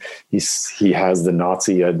 he has the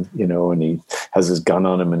Nazi, and he has his gun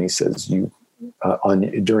on him, and he says,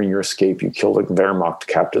 during your escape, you killed a Wehrmacht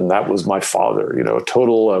captain. That was my father. You know, a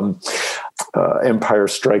total Empire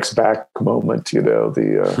Strikes Back moment. You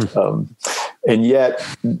know, and yet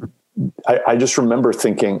I just remember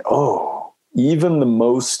thinking, oh, even the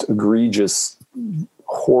most egregious,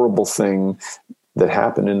 horrible thing that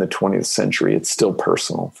happened in the 20th century, it's still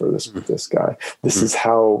personal for this guy. This is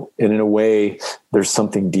how, and in a way, there's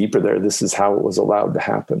something deeper there. This is how it was allowed to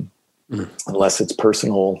happen. Unless it's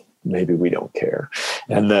personal, maybe we don't care.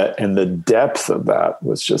 And the depth of that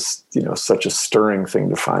was just, you know, such a stirring thing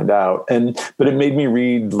to find out. But it made me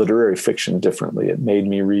read literary fiction differently. It made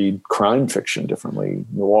me read crime fiction differently,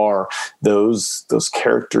 noir, those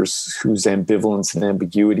characters whose ambivalence and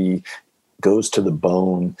ambiguity goes to the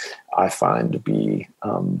bone, I find to be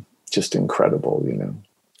just incredible, you know.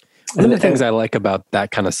 One of the things I like about that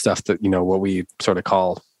kind of stuff, that, you know, what we sort of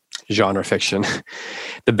call genre fiction,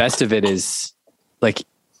 the best of it is, like,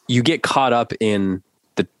 you get caught up in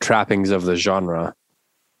the trappings of the genre,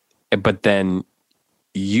 but then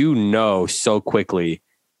you know so quickly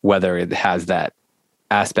whether it has that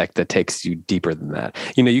aspect that takes you deeper than that.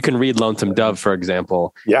 You know, you can read Lonesome Dove, for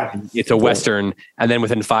example. Yeah. It's a Western, and then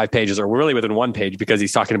within 5 pages, or really within 1 page, because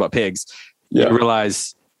he's talking about pigs, you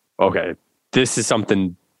realize, okay, this is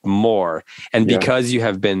something more. And because you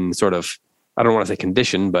have been sort of, I don't want to say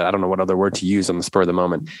conditioned, but I don't know what other word to use on the spur of the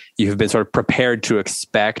moment, you have been sort of prepared to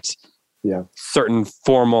expect certain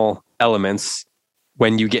formal elements.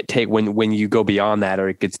 When you when you go beyond that, or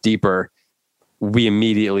it gets deeper, we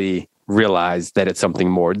immediately realize that it's something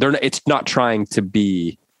more. It's not trying to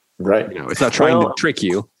be right. You know, it's not trying to trick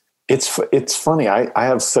you. It's funny. I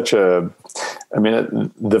have such the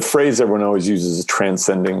phrase everyone always uses is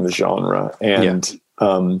transcending the genre. And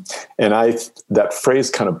that phrase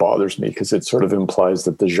kind of bothers me, because it sort of implies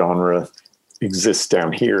that the genre exists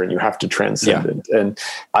down here and you have to transcend it. And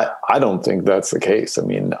I don't think that's the case. I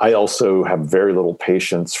mean, I also have very little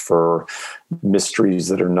patience for mysteries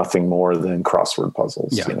that are nothing more than crossword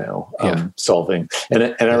puzzles, you know, solving.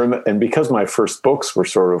 And I remember, and because my first books were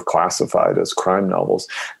sort of classified as crime novels,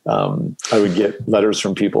 I would get letters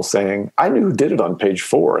from people saying, I knew who did it on page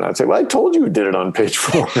 4. And I'd say, well, I told you who did it on page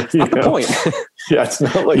 4. You know? Point. It's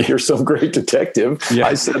not like you're some great detective.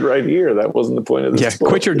 I said right here, that wasn't the point of this book.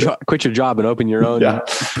 Quit your job and open your own,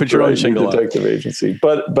 put your own shingle detective agency.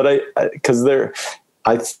 But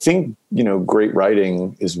I think, you know, great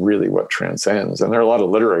writing is really what transcends. And there are a lot of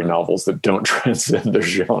literary novels that don't transcend their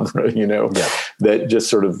genre, you know, that just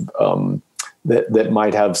sort of, that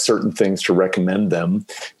might have certain things to recommend them,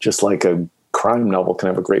 just like a crime novel can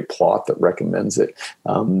have a great plot that recommends it.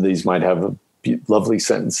 These might have lovely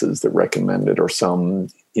sentences that recommend it, or some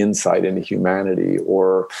insight into humanity,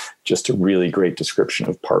 or just a really great description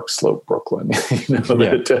of Park Slope, Brooklyn. You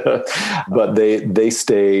know, but they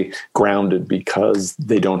stay grounded because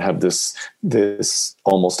they don't have this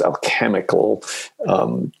almost alchemical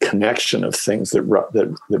connection of things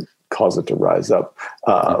that cause it to rise up.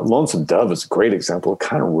 Lonesome Dove is a great example. It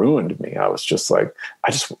kind of ruined me. I was just like,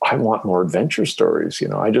 I want more adventure stories. You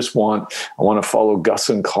know, I want to follow Gus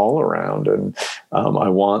and Call around, and I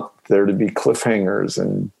want there to be cliffhangers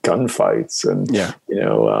and gunfights, and you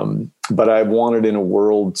know, but I want it in a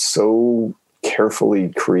world so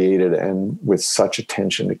carefully created and with such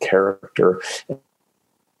attention to character.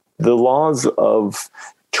 The laws of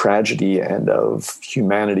tragedy and of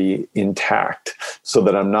humanity intact, so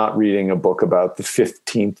that I'm not reading a book about the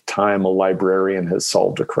 15th time a librarian has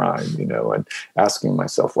solved a crime, you know, and asking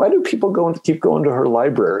myself, why do people keep going to her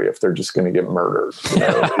library if they're just going to get murdered? You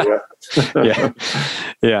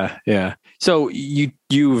know? So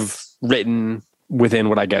you've written within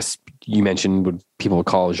what I guess you mentioned what people would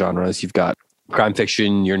call genres. You've got crime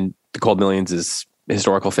fiction. The Cold Millions is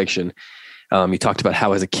historical fiction. You talked about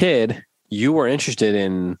how as a kid you were interested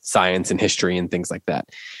in science and history and things like that.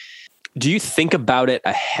 Do you think about it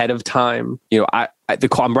ahead of time? You know,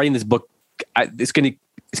 I'm writing this book. It's going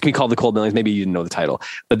to be called The Cold Millions. Maybe you didn't know the title,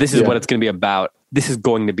 but this is what it's going to be about. This is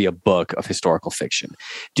going to be a book of historical fiction.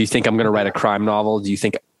 Do you think I'm going to write a crime novel? Do you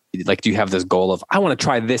think, like, do you have this goal of, I want to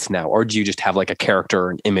try this now? Or do you just have like a character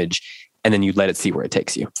or an image and then you let it see where it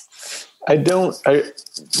takes you?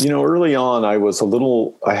 Early on,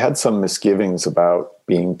 I had some misgivings about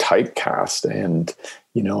being typecast, and,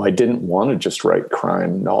 you know, I didn't want to just write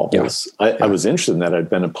crime novels. I was interested in that. I'd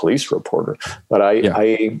been a police reporter, but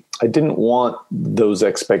I didn't want those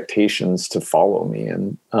expectations to follow me.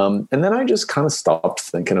 And then I just kind of stopped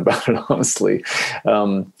thinking about it, honestly,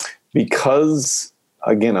 because,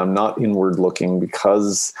 again, I'm not inward looking,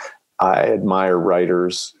 because I admire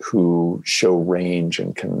writers who show range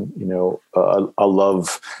and can, you know, I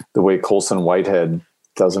love the way Colson Whitehead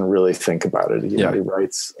doesn't really think about it. He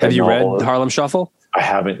writes. Have you read Harlem Shuffle? I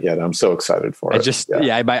haven't yet. I'm so excited for it.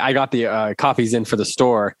 I got the copies in for the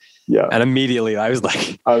store. Yeah. And immediately I was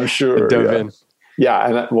like, I'm sure. Dove in. Yeah.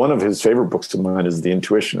 And one of his favorite books of mine is The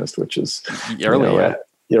Intuitionist, which is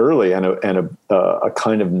early and a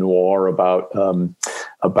kind of noir about an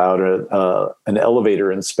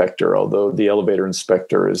elevator inspector, although the elevator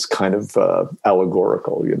inspector is kind of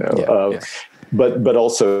allegorical, but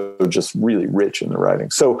also just really rich in the writing.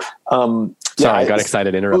 So, sorry, I got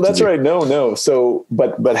excited. Interrupted. Oh, that's you. Right. No. So,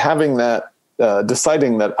 but having that,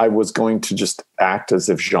 deciding that I was going to just act as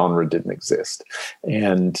if genre didn't exist,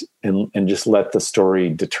 and just let the story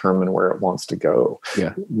determine where it wants to go.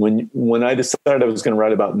 Yeah. When I decided I was going to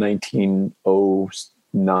write about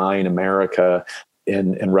 1909 America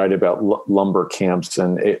and write about lumber camps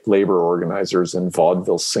and labor organizers and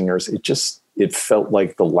vaudeville singers, it felt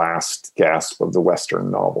like the last gasp of the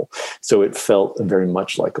Western novel. So it felt very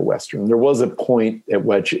much like a Western. There was a point at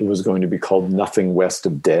which it was going to be called Nothing West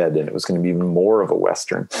of Dead, and it was going to be even more of a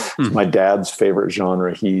Western. It's my dad's favorite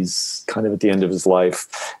genre. He's kind of at the end of his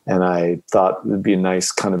life, and I thought it would be a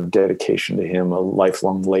nice kind of dedication to him, a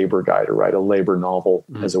lifelong labor guy, to write a labor novel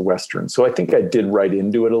as a Western. So I think I did write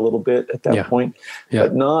into it a little bit at that point,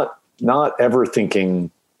 but not ever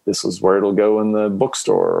thinking this is where it'll go in the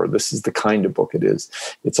bookstore, or this is the kind of book it is.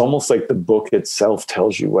 It's almost like the book itself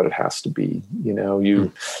tells you what it has to be.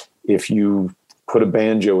 If you put a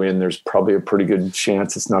banjo in, there's probably a pretty good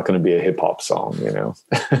chance it's not going to be a hip hop song, and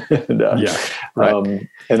I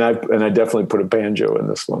definitely put a banjo in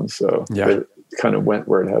this one. So it kind of went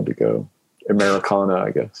where it had to go. Americana, I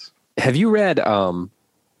guess. Have you read, you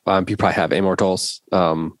probably have Immortals,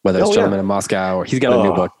 whether it's Gentleman in Moscow, or he's got a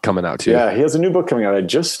new book coming out too. Yeah, he has a new book coming out. I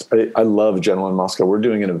love Gentleman in Moscow. We're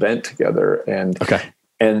doing an event together, and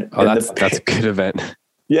that's a good event.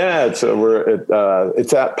 Yeah, it's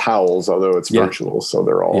at Powell's, although it's virtual, so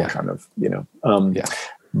they're all kind of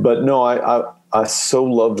But no, I so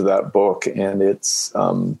loved that book, and it's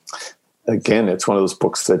again, it's one of those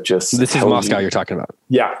books that just... This is Moscow you're talking about.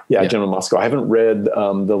 Yeah. Gentleman Moscow. I haven't read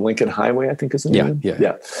The Lincoln Highway, I think is the name.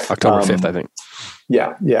 Yeah. October 5th, I think.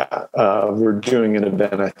 Yeah. We're doing an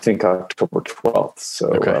event, I think October 12th.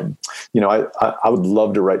 So, I would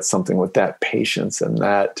love to write something with that patience and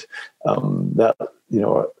that a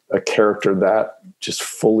character that just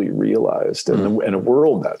fully realized and a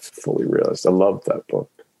world that fully realized. I love that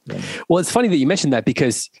book. Yeah. Well, it's funny that you mentioned that,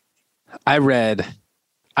 because I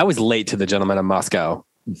was late to The Gentleman in Moscow.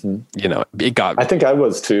 It got... I think I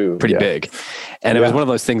was too. Pretty big. And it was one of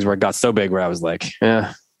those things where it got so big where I was like,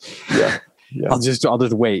 I'll just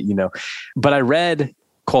wait, But I read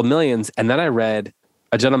Cold Millions, and then I read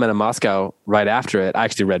A Gentleman in Moscow right after it. I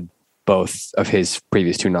actually read both of his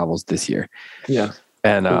previous two novels this year. Yeah.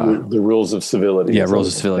 And the Rules of Civility. Yeah, Rules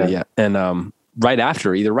of Civility. Yeah. And either right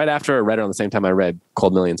after or read it around the same time I read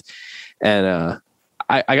Cold Millions. And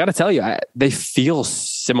I got to tell you, they feel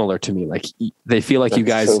similar to me. Like they feel like you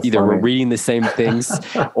guys either were reading the same things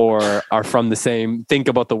or are from the same, think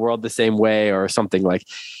about the world the same way or something like.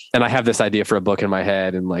 And I have this idea for a book in my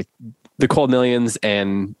head, and like the Cold Millions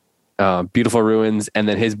and Beautiful Ruins, and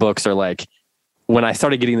then his books are like, when I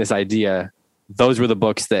started getting this idea, those were the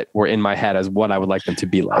books that were in my head as what I would like them to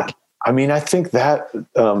be like. I mean, I think that,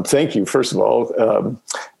 thank you, first of all.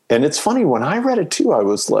 And it's funny, when I read it too, I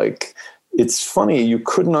was like, it's funny, you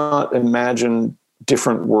could not imagine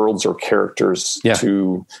different worlds or characters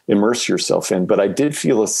to immerse yourself in. But I did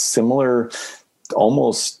feel a similar,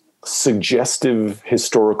 almost suggestive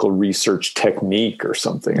historical research technique or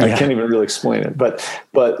something. I can't even really explain it. But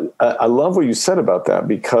I love what you said about that,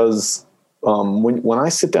 because when I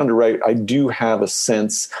sit down to write, I do have a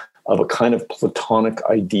sense of a kind of platonic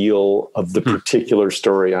ideal of the particular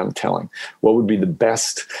story I'm telling. What would be the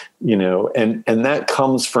best, and that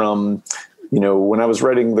comes from, when I was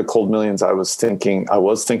writing The Cold Millions, I was thinking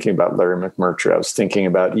about Larry McMurtry. I was thinking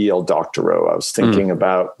about E.L. Doctorow. I was thinking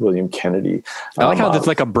about William Kennedy. I like how there's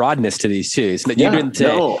like a broadness to these too. You didn't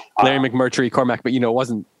say Larry McMurtry, Cormac, but it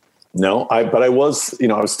wasn't. No, I was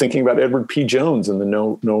thinking about Edward P. Jones in the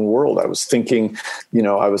known world. I was thinking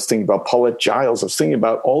about Paulette Giles. I was thinking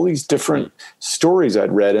about all these different stories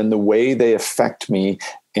I'd read and the way they affect me,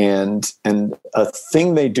 and a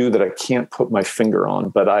thing they do that I can't put my finger on,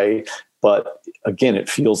 but again, it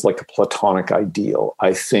feels like a platonic ideal.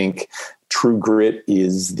 I think True Grit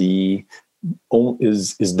is the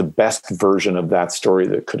best version of that story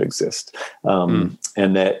that could exist.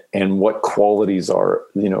 And what qualities are,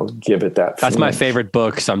 give it that. That's my favorite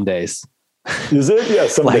book some days. Is it? Yeah.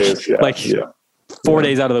 Some days. Yeah. 4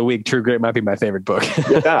 days out of the week, True Grit might be my favorite book.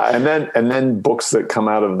 Yeah. And then books that come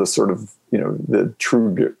out of the sort of, the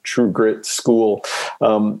True Grit school.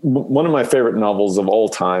 One of my favorite novels of all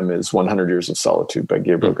time is 100 Years of Solitude by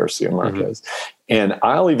Gabriel Garcia Marquez. And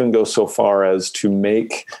I'll even go so far as to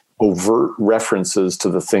make overt references to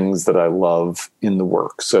the things that I love in the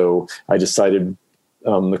work. So I decided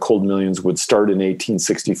The Cold Millions would start in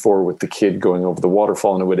 1864 with the kid going over the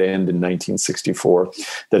waterfall, and it would end in 1964.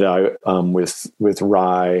 That I, with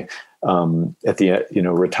Rye at the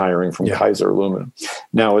retiring from Kaiser Aluminum.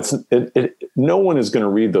 Now no one is going to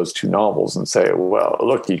read those two novels and say, "Well,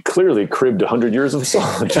 look, he clearly cribbed 100 Years of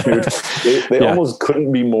Solitude." They almost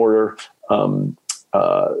couldn't be more.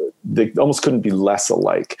 They almost couldn't be less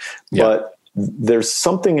alike. Yeah. But there's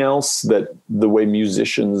something else that the way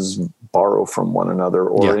musicians borrow from one another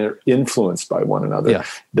or are influenced by one another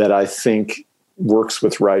that I think works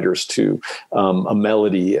with writers too. A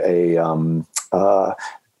melody, a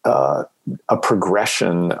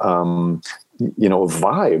progression, a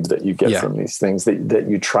vibe that you get from these things that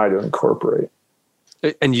you try to incorporate.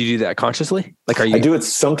 And you do that consciously? I do it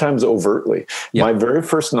sometimes overtly. Yep. My very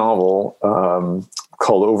first novel,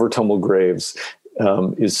 called Over Tumbled Graves,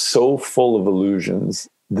 is so full of illusions.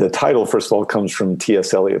 The title, first of all, comes from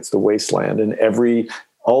T.S. Eliot's The Wasteland, and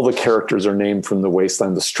all the characters are named from the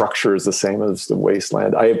wasteland. The structure is the same as the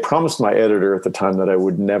wasteland. I had promised my editor at the time that I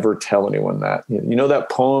would never tell anyone that. That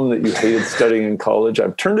poem that you hated studying in college?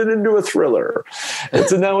 I've turned it into a thriller.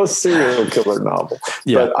 It's now a serial killer novel.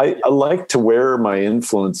 Yeah. But I like to wear my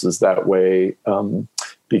influences that way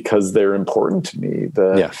because they're important to me.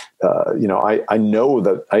 I know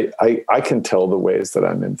that I can tell the ways that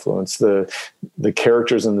I'm influenced. The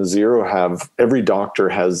characters in The Zero every doctor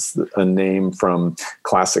has a name from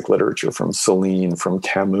classic literature, from Celine, from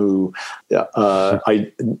Camus. Those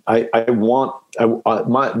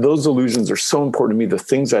illusions are so important to me. The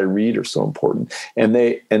things I read are so important, and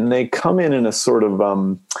they come in a sort of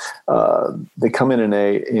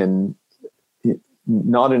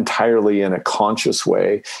not entirely in a conscious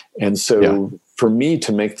way. And so for me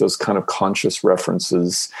to make those kind of conscious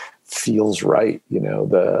references feels right.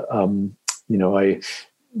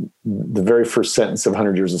 The very first sentence of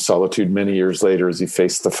 100 Years of Solitude, many years later, as he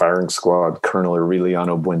faced the firing squad, Colonel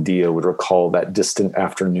Aureliano Buendia would recall that distant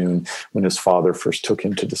afternoon when his father first took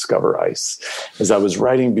him to discover ice. As I was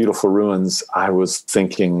writing Beautiful Ruins, I was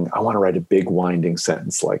thinking, I want to write a big winding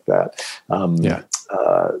sentence like that.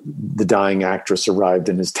 The dying actress arrived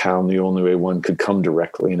in his town the only way one could come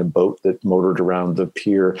directly, in a boat that motored around the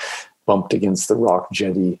pier, bumped against the rock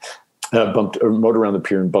jetty. Motored around the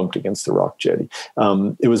pier and bumped against the rock jetty.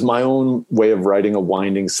 It was my own way of writing a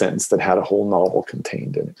winding sentence that had a whole novel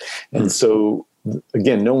contained in it. And so,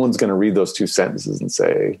 again, no one's going to read those two sentences and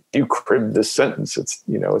say, "You cribbed this sentence." It's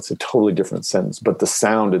a totally different sentence. But the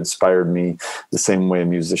sound inspired me the same way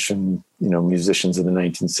musicians in the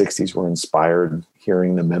 1960s were inspired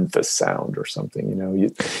hearing the Memphis sound or something.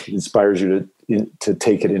 It inspires you to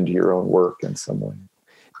take it into your own work in some way.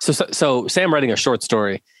 So say I'm writing a short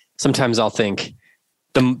story. Sometimes I'll think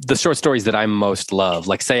the short stories that I most love,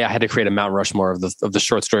 like say I had to create a Mount Rushmore of the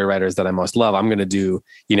short story writers that I most love. I'm going to do,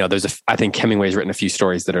 I think Hemingway's written a few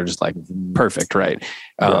stories that are just like perfect, right?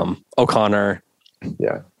 O'Connor.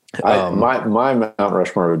 Yeah. My Mount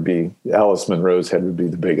Rushmore would be Alice Munro's Head would be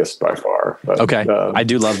the biggest by far. But, okay. I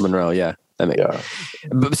do love Munro. Yeah.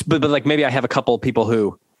 But like maybe I have a couple of people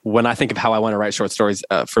who, when I think of how I want to write short stories,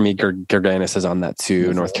 for me, Gerganis is on that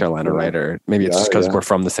too, North Carolina writer. Maybe it's just because we're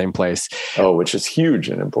from the same place. Oh, which is huge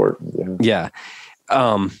and important. Yeah.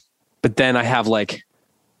 But then I have like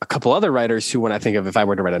a couple other writers who, when I think of if I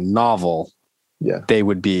were to write a novel, they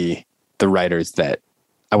would be the writers that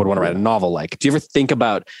I would want to write a novel like. Do you ever think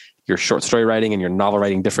about your short story writing and your novel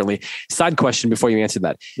writing differently? Side question before you answer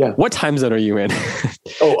that. Yeah. What time zone are you in?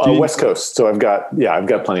 West Coast. So I've got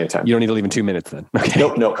plenty of time. You don't need to leave in 2 minutes then. Okay.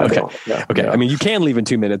 Nope. Okay. Okay. No. I mean, you can leave in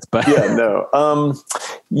 2 minutes, but behind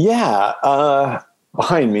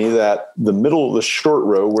me, that the middle of the short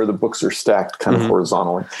row where the books are stacked kind of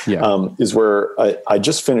horizontally, is where I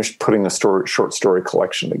just finished putting a short story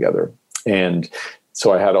collection together. And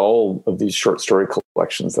so I had all of these short story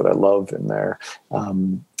collections that I love in there.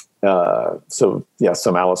 Some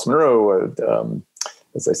Alice Munro,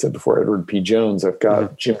 as I said before, Edward P. Jones. I've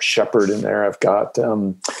got Jim Shepard in there. I've got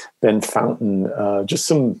Ben Fountain, just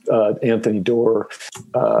some Anthony Doerr,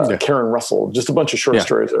 Karen Russell, just a bunch of short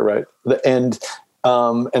stories I write. And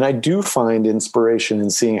I do find inspiration in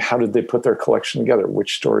seeing how did they put their collection together,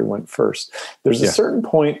 which story went first. There's a certain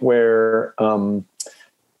point where,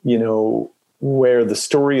 where the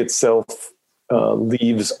story itself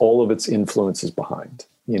leaves all of its influences behind.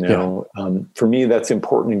 For me, that's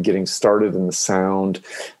important in getting started in the sound.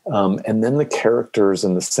 And then the characters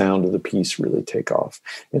and the sound of the piece really take off.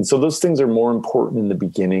 And so those things are more important in the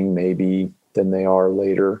beginning, maybe, than they are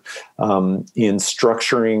later. In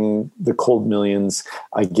structuring the Cold Millions,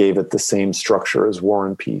 I gave it the same structure as War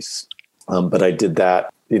and Peace. But I did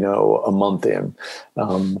that, a month in.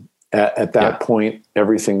 At that point,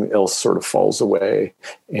 everything else sort of falls away,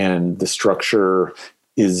 and the structure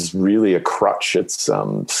is really a crutch. It's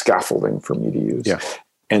scaffolding for me to use. Yeah.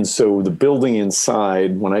 And so the building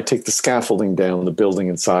inside, when I take the scaffolding down, the building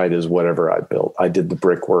inside is whatever I built. I did the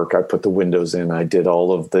brickwork. I put the windows in. I did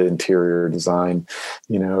all of the interior design.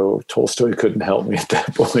 Tolstoy couldn't help me at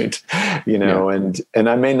that point, and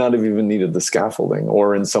I may not have even needed the scaffolding,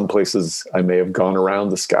 or in some places I may have gone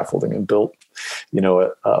around the scaffolding and built,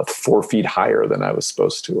 4 feet higher than I was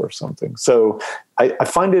supposed to or something. So I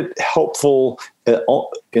find it helpful in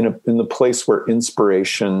the place where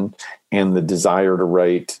inspiration and the desire to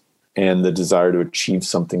write and the desire to achieve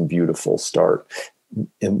something beautiful start.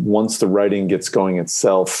 And once the writing gets going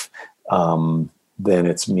itself, then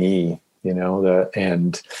it's me,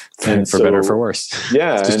 and for so, better or for worse.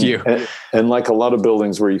 Yeah. It's just you. And like a lot of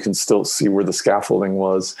buildings where you can still see where the scaffolding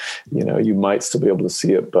was, you might still be able to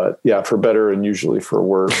see it, but yeah, for better and usually for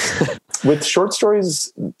worse. With short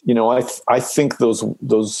stories, I think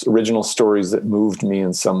those original stories that moved me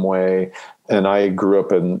in some way, and I grew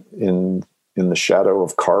up in the shadow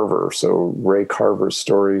of Carver, so Ray Carver's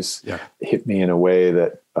stories hit me in a way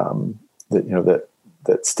that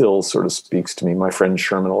still sort of speaks to me. My friend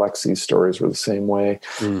Sherman Alexie's stories were the same way.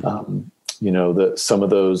 That some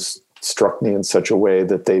of those struck me in such a way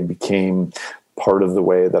that they became part of the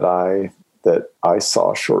way that I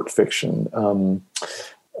saw short fiction.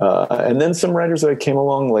 And then some writers that came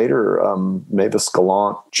along later, Mavis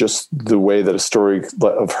Gallant, just the way that a story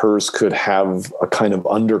of hers could have a kind of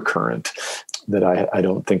undercurrent that I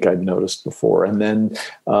don't think I'd noticed before. And then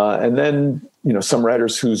some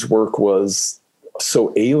writers whose work was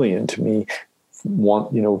so alien to me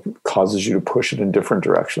causes you to push it in different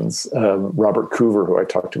directions. Robert Coover, who I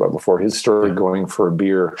talked about before, his story Going for a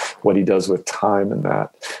Beer, what he does with time and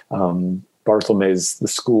that. Barthelme's The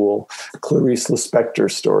School, Clarice Lispector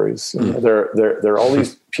stories. There are all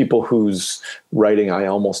these people whose writing I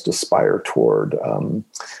almost aspire toward.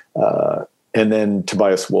 And then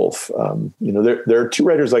Tobias Wolff. There are two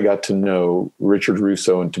writers I got to know, Richard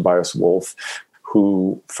Russo and Tobias Wolff,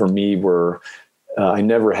 who for me were, I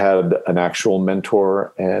never had an actual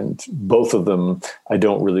mentor, and both of them I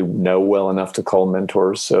don't really know well enough to call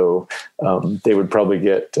mentors. So they would probably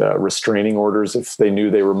get restraining orders if they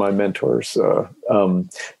knew they were my mentors.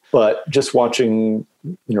 But just watching,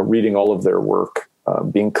 reading all of their work,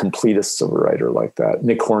 being completists of a writer like that.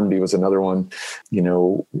 Nick Hornby was another one,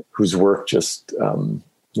 whose work just, and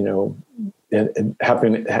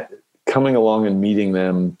coming along and meeting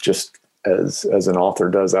them just as an author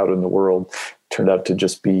does out in the world, turned out to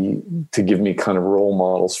just to give me kind of role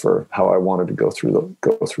models for how I wanted to go through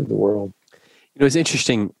the world. It's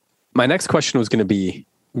interesting. My next question was going to be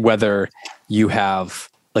whether you have,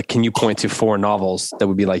 can you point to 4 novels that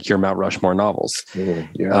would be like your Mount Rushmore novels? Yeah.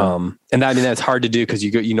 And that's hard to do because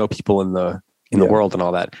you know people in the world and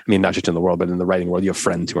all that. I mean, not just in the world, but in the writing world, you have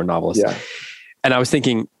friends who are novelists. Yeah. And I was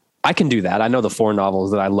thinking, I can do that. I know the 4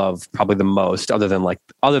 novels that I love probably the most, other than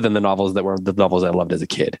the novels that were the novels I loved as a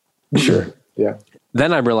kid. Sure. Yeah.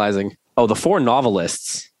 Then I'm realizing, the 4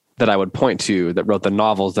 novelists that I would point to that wrote the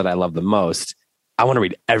novels that I love the most, I want to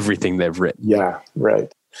read everything they've written. Yeah,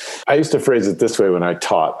 right. I used to phrase it this way when I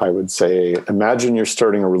taught. I would say, imagine you're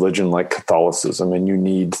starting a religion like Catholicism, and you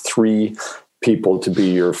need 3 people to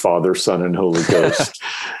be your Father, Son, and Holy Ghost.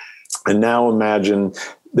 And now imagine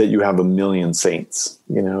that you have 1 million saints.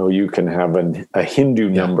 You can have a Hindu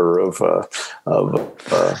number of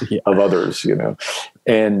others.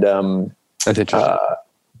 And that's interesting.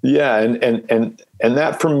 And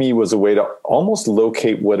that for me was a way to almost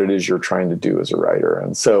locate what it is you're trying to do as a writer.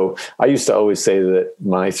 And so I used to always say that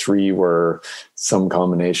my 3 were some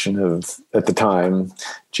combination of, at the time,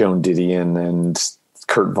 Joan Didion and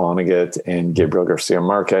Kurt Vonnegut and Gabriel Garcia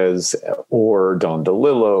Marquez or Don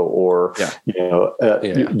DeLillo or,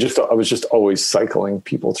 I was just always cycling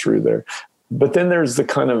people through there. But then there's the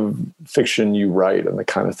kind of fiction you write and the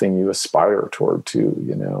kind of thing you aspire toward too,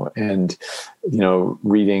 and,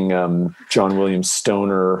 reading John William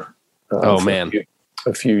Stoner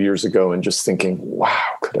a few years ago and just thinking, wow,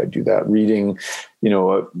 could I do that? Reading,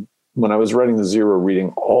 when I was writing The Zero,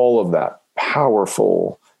 reading all of that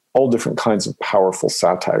all different kinds of powerful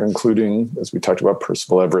satire, including, as we talked about,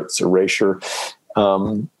 Percival Everett's Erasure,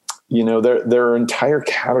 there are entire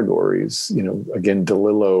categories, again,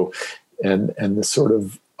 DeLillo and the sort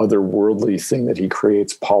of otherworldly thing that he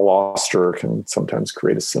creates. Paul Auster can sometimes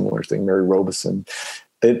create a similar thing. Mary Robeson.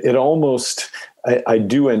 It almost, I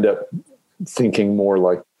do end up thinking more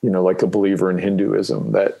like a believer in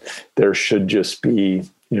Hinduism, that there should just be,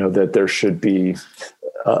 that there should be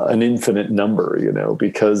an infinite number,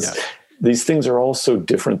 because these things are all so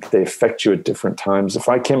different. They affect you at different times. If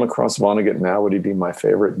I came across Vonnegut now, would he be my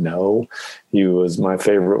favorite? No, he was my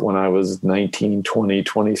favorite when I was 19, 20,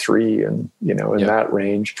 23, and, in that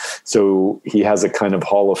range. So he has a kind of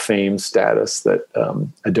Hall of Fame status that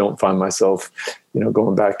I don't find myself,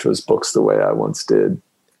 going back to his books the way I once did.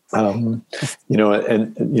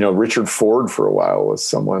 Richard Ford for a while was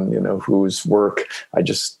someone, whose work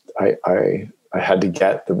I had to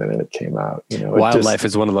get the minute it came out. Wildlife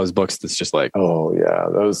is one of those books that's just like, oh yeah,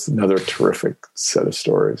 that was another terrific set of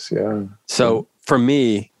stories. Yeah. So for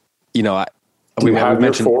me, we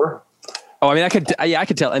mentioned 4. Oh, I mean, I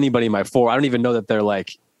could tell anybody my 4. I don't even know that they're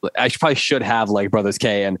like, I probably should have like Brothers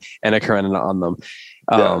K and Anna Karenina on them.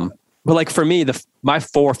 But like for me, my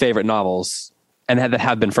 4 favorite novels, and that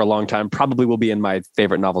have been for a long time, probably will be in my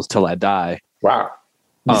favorite novels till I die. Wow.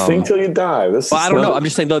 You think till you die. I don't know. I'm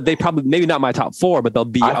just saying they probably, maybe not my top 4, but they'll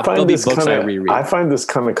be books I reread. I find this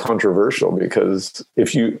kind of controversial because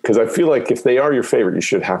because I feel like if they are your favorite, you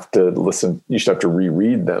should have to listen. You should have to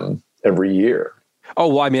reread them every year. Oh,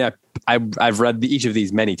 well, I mean, I've read each of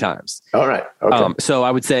these many times. All right. Okay. So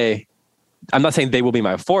I would say, I'm not saying they will be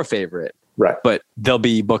my 4 favorite, right? But they'll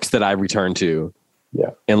be books that I return to.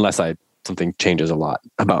 Yeah. Unless something changes a lot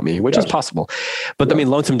about me, which is possible. But I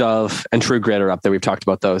mean, Lonesome Dove and True Grit are up there. We've talked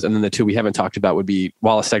about those. And then the 2 we haven't talked about would be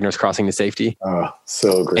Wallace Stegner's Crossing to Safety. Oh,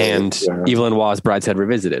 so great. And Evelyn Waugh's Brideshead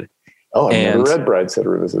Revisited. Oh, I've never read Brideshead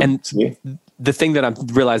Revisited. And the thing that I'm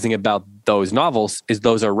realizing about those novels is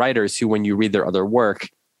those are writers who, when you read their other work,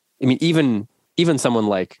 I mean, even someone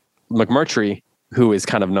like McMurtry, who is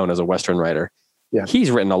kind of known as a Western writer,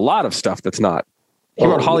 he's written a lot of stuff that's not. He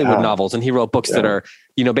wrote Hollywood novels, and he wrote books that are,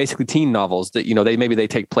 basically teen novels that, they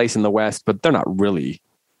take place in the West, but they're not really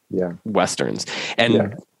Westerns.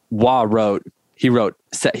 And Waugh wrote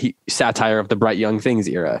satire of the Bright Young Things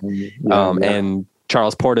era. And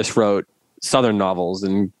Charles Portis wrote Southern novels,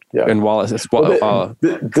 and Wallace.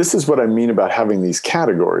 This is what I mean about having these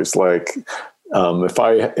categories. Like, if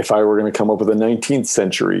I were going to come up with a 19th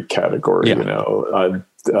century category,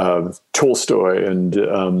 Tolstoy and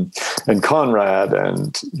Conrad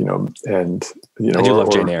and I do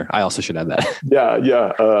love Jane Eyre. I also should add that.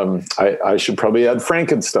 I should probably add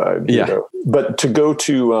Frankenstein. But to go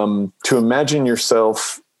to imagine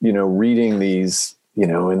yourself, reading these,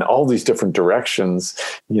 in all these different directions,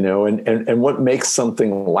 and what makes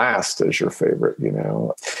something last as your favorite,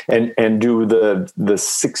 and do the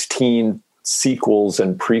 16 sequels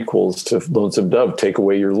and prequels to Lonesome Dove take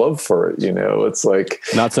away your love for it? It's like,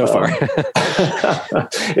 not so far.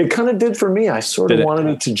 It kind of did for me. I sort of wanted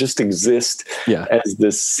it to just exist as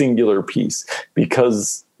this singular piece,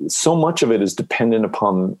 because so much of it is dependent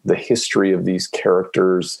upon the history of these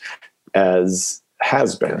characters as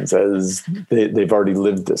has-beens, as they've already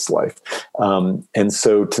lived this life. And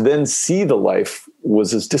so to then see the life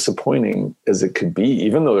was as disappointing as it could be,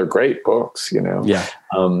 even though they're great books,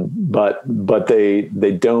 but they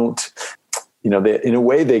don't, they, in a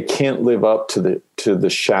way, they can't live up to the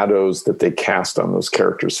shadows that they cast on those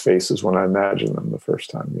characters' faces when I imagine them the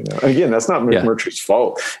first time, And again, that's not McMurtry's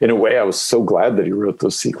fault. In a way, I was so glad that he wrote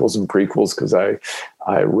those sequels and prequels, because I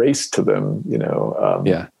raced to them,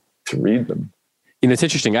 to read them. It's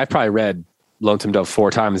interesting. I've probably read Lonesome Dove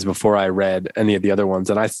 4 times before I read any of the other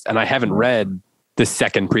ones. And I haven't read the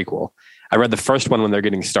second prequel. I read the first one when they're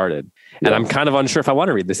getting started. And I'm kind of unsure if I want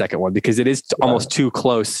to read the second one, because it is almost too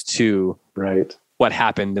close to what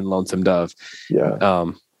happened in Lonesome Dove. Yeah.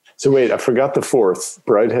 So wait, I forgot the 4th.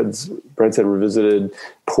 Brideshead Revisited,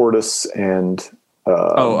 Portis, and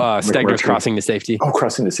Stegner's Crossing to Safety. Oh,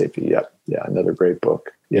 Crossing to Safety. Yeah. Another great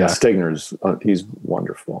book. Yeah. Stegner's, he's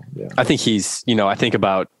wonderful. Yeah. I think he's, I think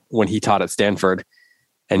about when he taught at Stanford,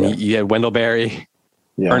 and he had Wendell Berry,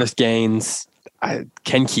 Ernest Gaines, Ken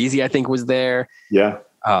Kesey, I think, was there. Yeah.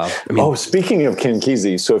 Speaking of Ken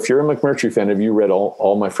Kesey, so if you're a McMurtry fan, have you read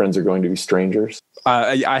All My Friends Are Going to Be Strangers?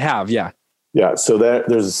 I have, yeah. Yeah. So that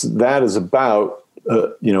is about,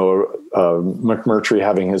 McMurtry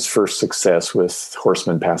having his first success with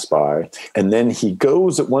Horsemen Pass By. And then he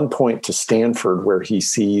goes at one point to Stanford, where he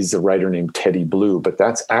sees a writer named Teddy Blue, but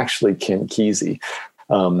that's actually Ken Kesey.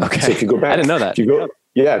 Okay. So if you go back, I didn't know that.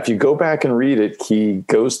 Yeah, if you go back and read it, he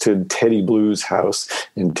goes to Teddy Blue's house,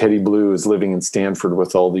 and Teddy Blue is living in Stanford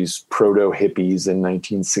with all these proto-hippies in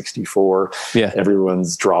 1964. Yeah.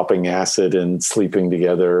 Everyone's dropping acid and sleeping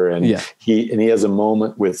together. And he has a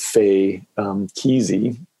moment with Faye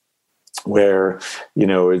Kesey where,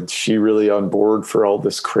 is she really on board for all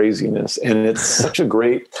this craziness? And it's such a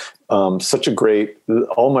great, All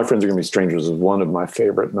My Friends Are Gonna Be Strangers is one of my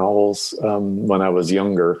favorite novels when I was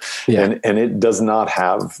younger. Yeah. And it does not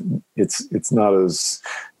have, it's not as,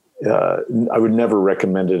 I would never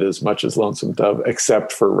recommend it as much as Lonesome Dove,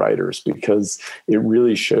 except for writers, because it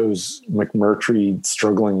really shows McMurtry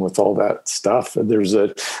struggling with all that stuff. There's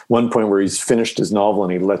one point where he's finished his novel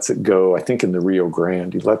and he lets it go, I think in the Rio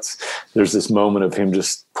Grande. There's this moment of him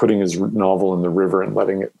just putting his novel in the river and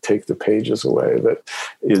letting it take the pages away. That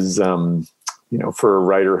is, for a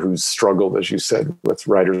writer who's struggled, as you said, with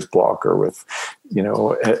writer's block or with,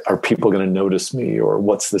 are people going to notice me, or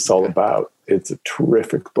what's this all about? It's a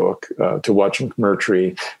terrific book to watch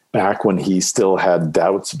McMurtry back when he still had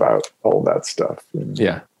doubts about all that stuff.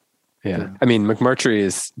 Yeah. I mean, McMurtry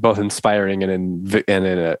is both inspiring and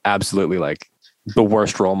in absolutely like the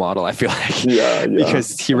worst role model, I feel like. Yeah.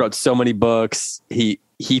 Because he wrote so many books. He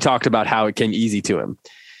talked about how it came easy to him.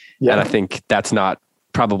 Yeah. And I think that's not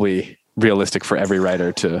probably realistic for every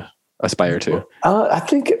writer to aspire to. I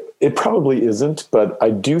think it probably isn't, but I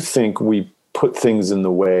do think we put things in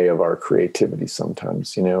the way of our creativity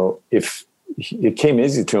sometimes. If it came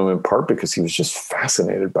easy to him in part because he was just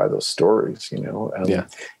fascinated by those stories,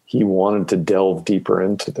 he wanted to delve deeper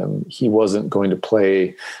into them. He wasn't going to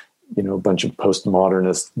play, a bunch of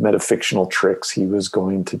postmodernist metafictional tricks. He was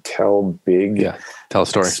going to tell tell a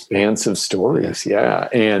story, expansive stories. Yeah.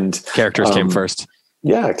 And characters came first.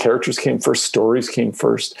 Yeah, characters came first, stories came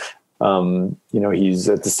first. He's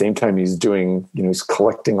at the same time he's doing, he's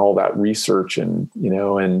collecting all that research and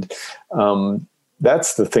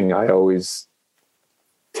that's the thing I always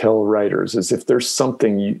tell writers is if there's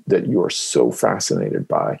something that you are so fascinated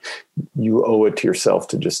by, you owe it to yourself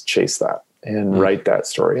to just chase that and write that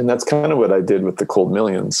story. And that's kind of what I did with The Cold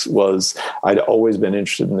Millions. Was I'd always been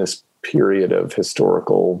interested in this period of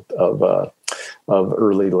historical of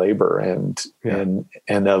early labor and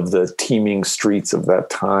of the teeming streets of that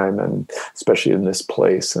time, and especially in this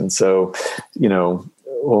place. And so,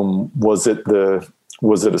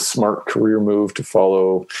 was it a smart career move to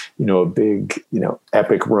follow, a big,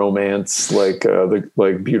 epic romance like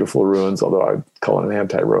Beautiful Ruins, although I'd call it an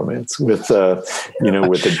anti-romance with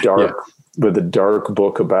with a dark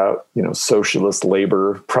book about, socialist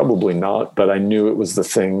labor? Probably not, but I knew it was the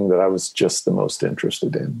thing that I was just the most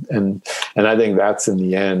interested in. And I think that's in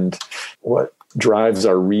the end what drives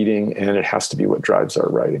our reading, and it has to be what drives our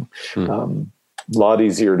writing. A lot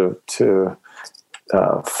easier to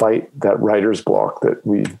fight that writer's block that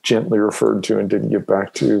we gently referred to and didn't get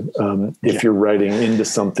back to if you're writing into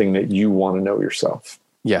something that you want to know yourself.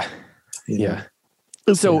 Yeah. Yeah.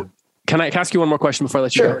 So can I ask you one more question before I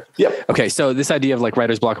let you go? Yep. Okay. So this idea of like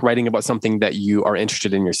writer's block, writing about something that you are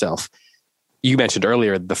interested in yourself. You mentioned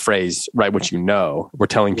earlier the phrase, write what you know. We're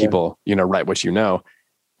telling people, write what you know.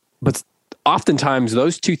 But oftentimes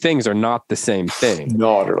those two things are not the same thing.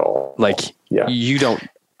 Not at all.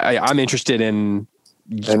 I'm interested in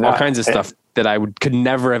all kinds of stuff that I could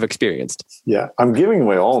never have experienced. Yeah. I'm giving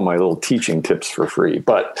away all my little teaching tips for free,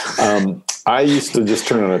 but I used to just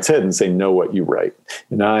turn on its head and say, know what you write.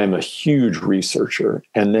 And I am a huge researcher.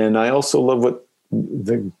 And then I also love what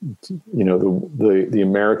the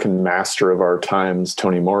American master of our times,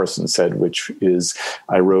 Toni Morrison, said, which is,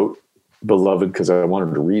 I wrote Beloved because I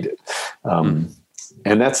wanted to read it.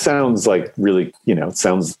 And that sounds like really, it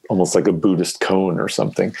sounds almost like a Buddhist koan or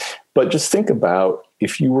something. But just think about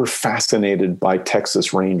if you were fascinated by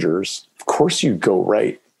Texas Rangers, of course you'd go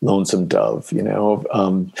write Lonesome Dove.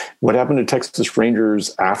 What happened to Texas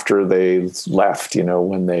Rangers after they left,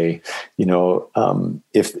 when they,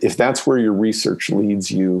 if that's where your research leads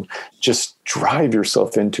you, just drive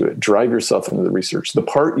yourself into it, drive yourself into the research. The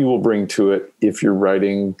part you will bring to it if you're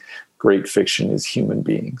writing great fiction is human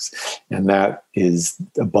beings. And that is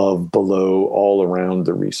above, below, all around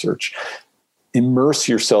the research. Immerse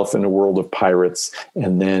yourself in a world of pirates,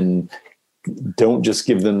 and then don't just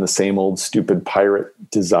give them the same old stupid pirate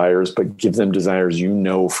desires, but give them desires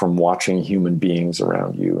from watching human beings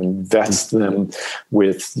around you. Invest them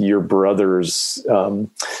with your brother's,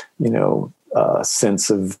 sense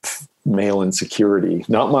of male insecurity.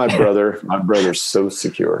 Not my brother. My brother's so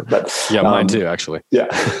secure, but mine too, actually. Yeah.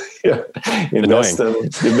 Invest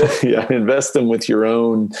them with your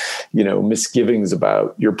own, misgivings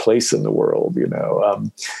about your place in the world,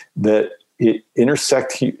 that it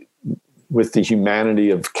intersect with the humanity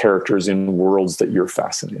of characters in worlds that you're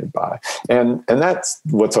fascinated by. And that's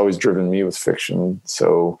what's always driven me with fiction.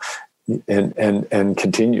 So, and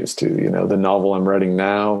continues to, the novel I'm writing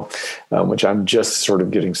now, which I'm just sort of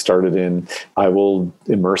getting started in, I will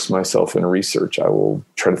immerse myself in research. I will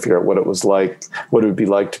try to figure out what it would be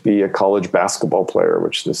like to be a college basketball player,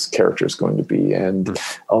 which this character is going to be. And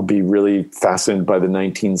I'll be really fascinated by the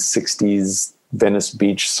 1960s Venice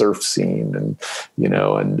Beach surf scene and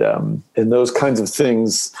those kinds of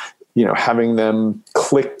things, having them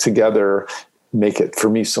click together, make it for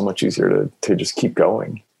me so much easier to just keep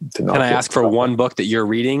going. Can I ask for one book that you're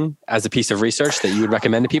reading as a piece of research that you would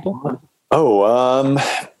recommend to people? I'm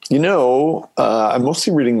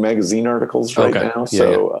mostly reading magazine articles right now.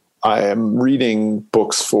 So I am reading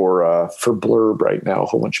books for Blurb right now, a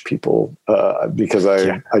whole bunch of people, because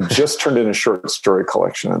I just turned in a short story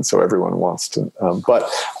collection. And so everyone wants to,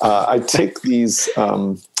 but I take these,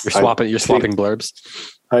 you're swapping blurbs.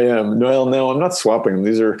 I am. No, I'm not swapping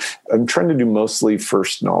them. I'm trying to do mostly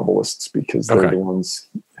first novelists because they're the ones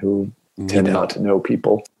who tend not to know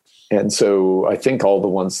people. And so I think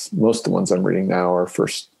most of the ones I'm reading now are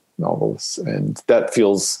first novelists. And that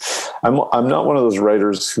feels, I'm not one of those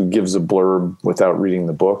writers who gives a blurb without reading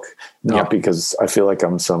the book, not because I feel like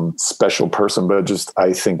I'm some special person, but just,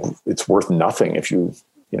 I think it's worth nothing if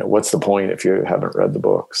what's the point if you haven't read the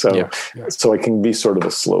book? So, so I can be sort of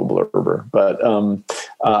a slow blurber, but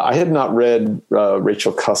I had not read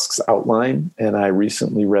Rachel Cusk's Outline, and I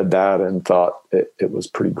recently read that and thought it was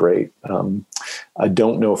pretty great. I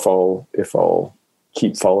don't know if I'll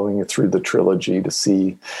keep following it through the trilogy to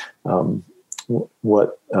see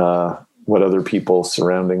what other people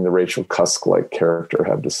surrounding the Rachel Cusk-like character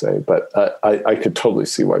have to say, but I could totally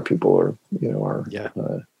see why people are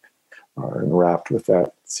enwrapped with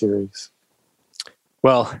that series.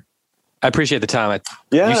 Well, I appreciate the time.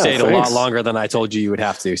 You stayed a lot longer than I told you would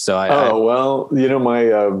have to. So the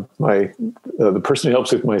person who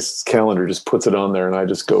helps with my calendar just puts it on there, and I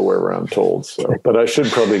just go wherever I'm told. So, but I should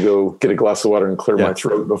probably go get a glass of water and clear my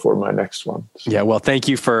throat before my next one. So. Yeah. Well, thank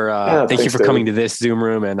you for coming to this Zoom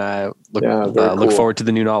room, and I look forward to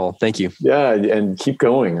the new novel. Thank you. Yeah, and keep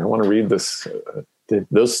going. I want to read this.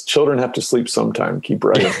 Those children have to sleep sometime. Keep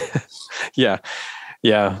writing. Yeah.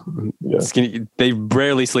 They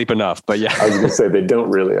rarely sleep enough, but I was going to say they don't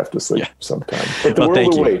really have to sleep sometime. But the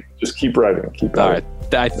world will wait. Just keep writing. All right.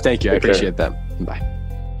 Thank you. I appreciate that. Bye.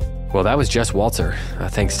 Well, that was Jess Walter.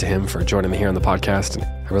 Thanks to him for joining me here on the podcast. And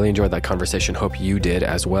I really enjoyed that conversation. Hope you did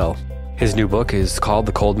as well. His new book is called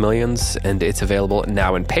The Cold Millions, and it's available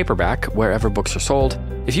now in paperback wherever books are sold.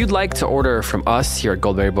 If you'd like to order from us here at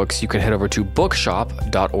Goldberry Books, you can head over to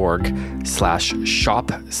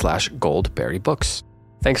bookshop.org/shop/Goldberry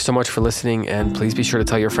Thanks so much for listening, and please be sure to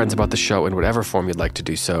tell your friends about the show in whatever form you'd like to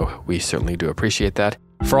do so. We certainly do appreciate that.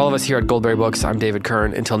 For all of us here at Goldberry Books, I'm David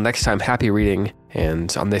Kern. Until next time, happy reading,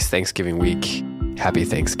 and on this Thanksgiving week, happy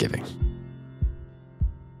Thanksgiving.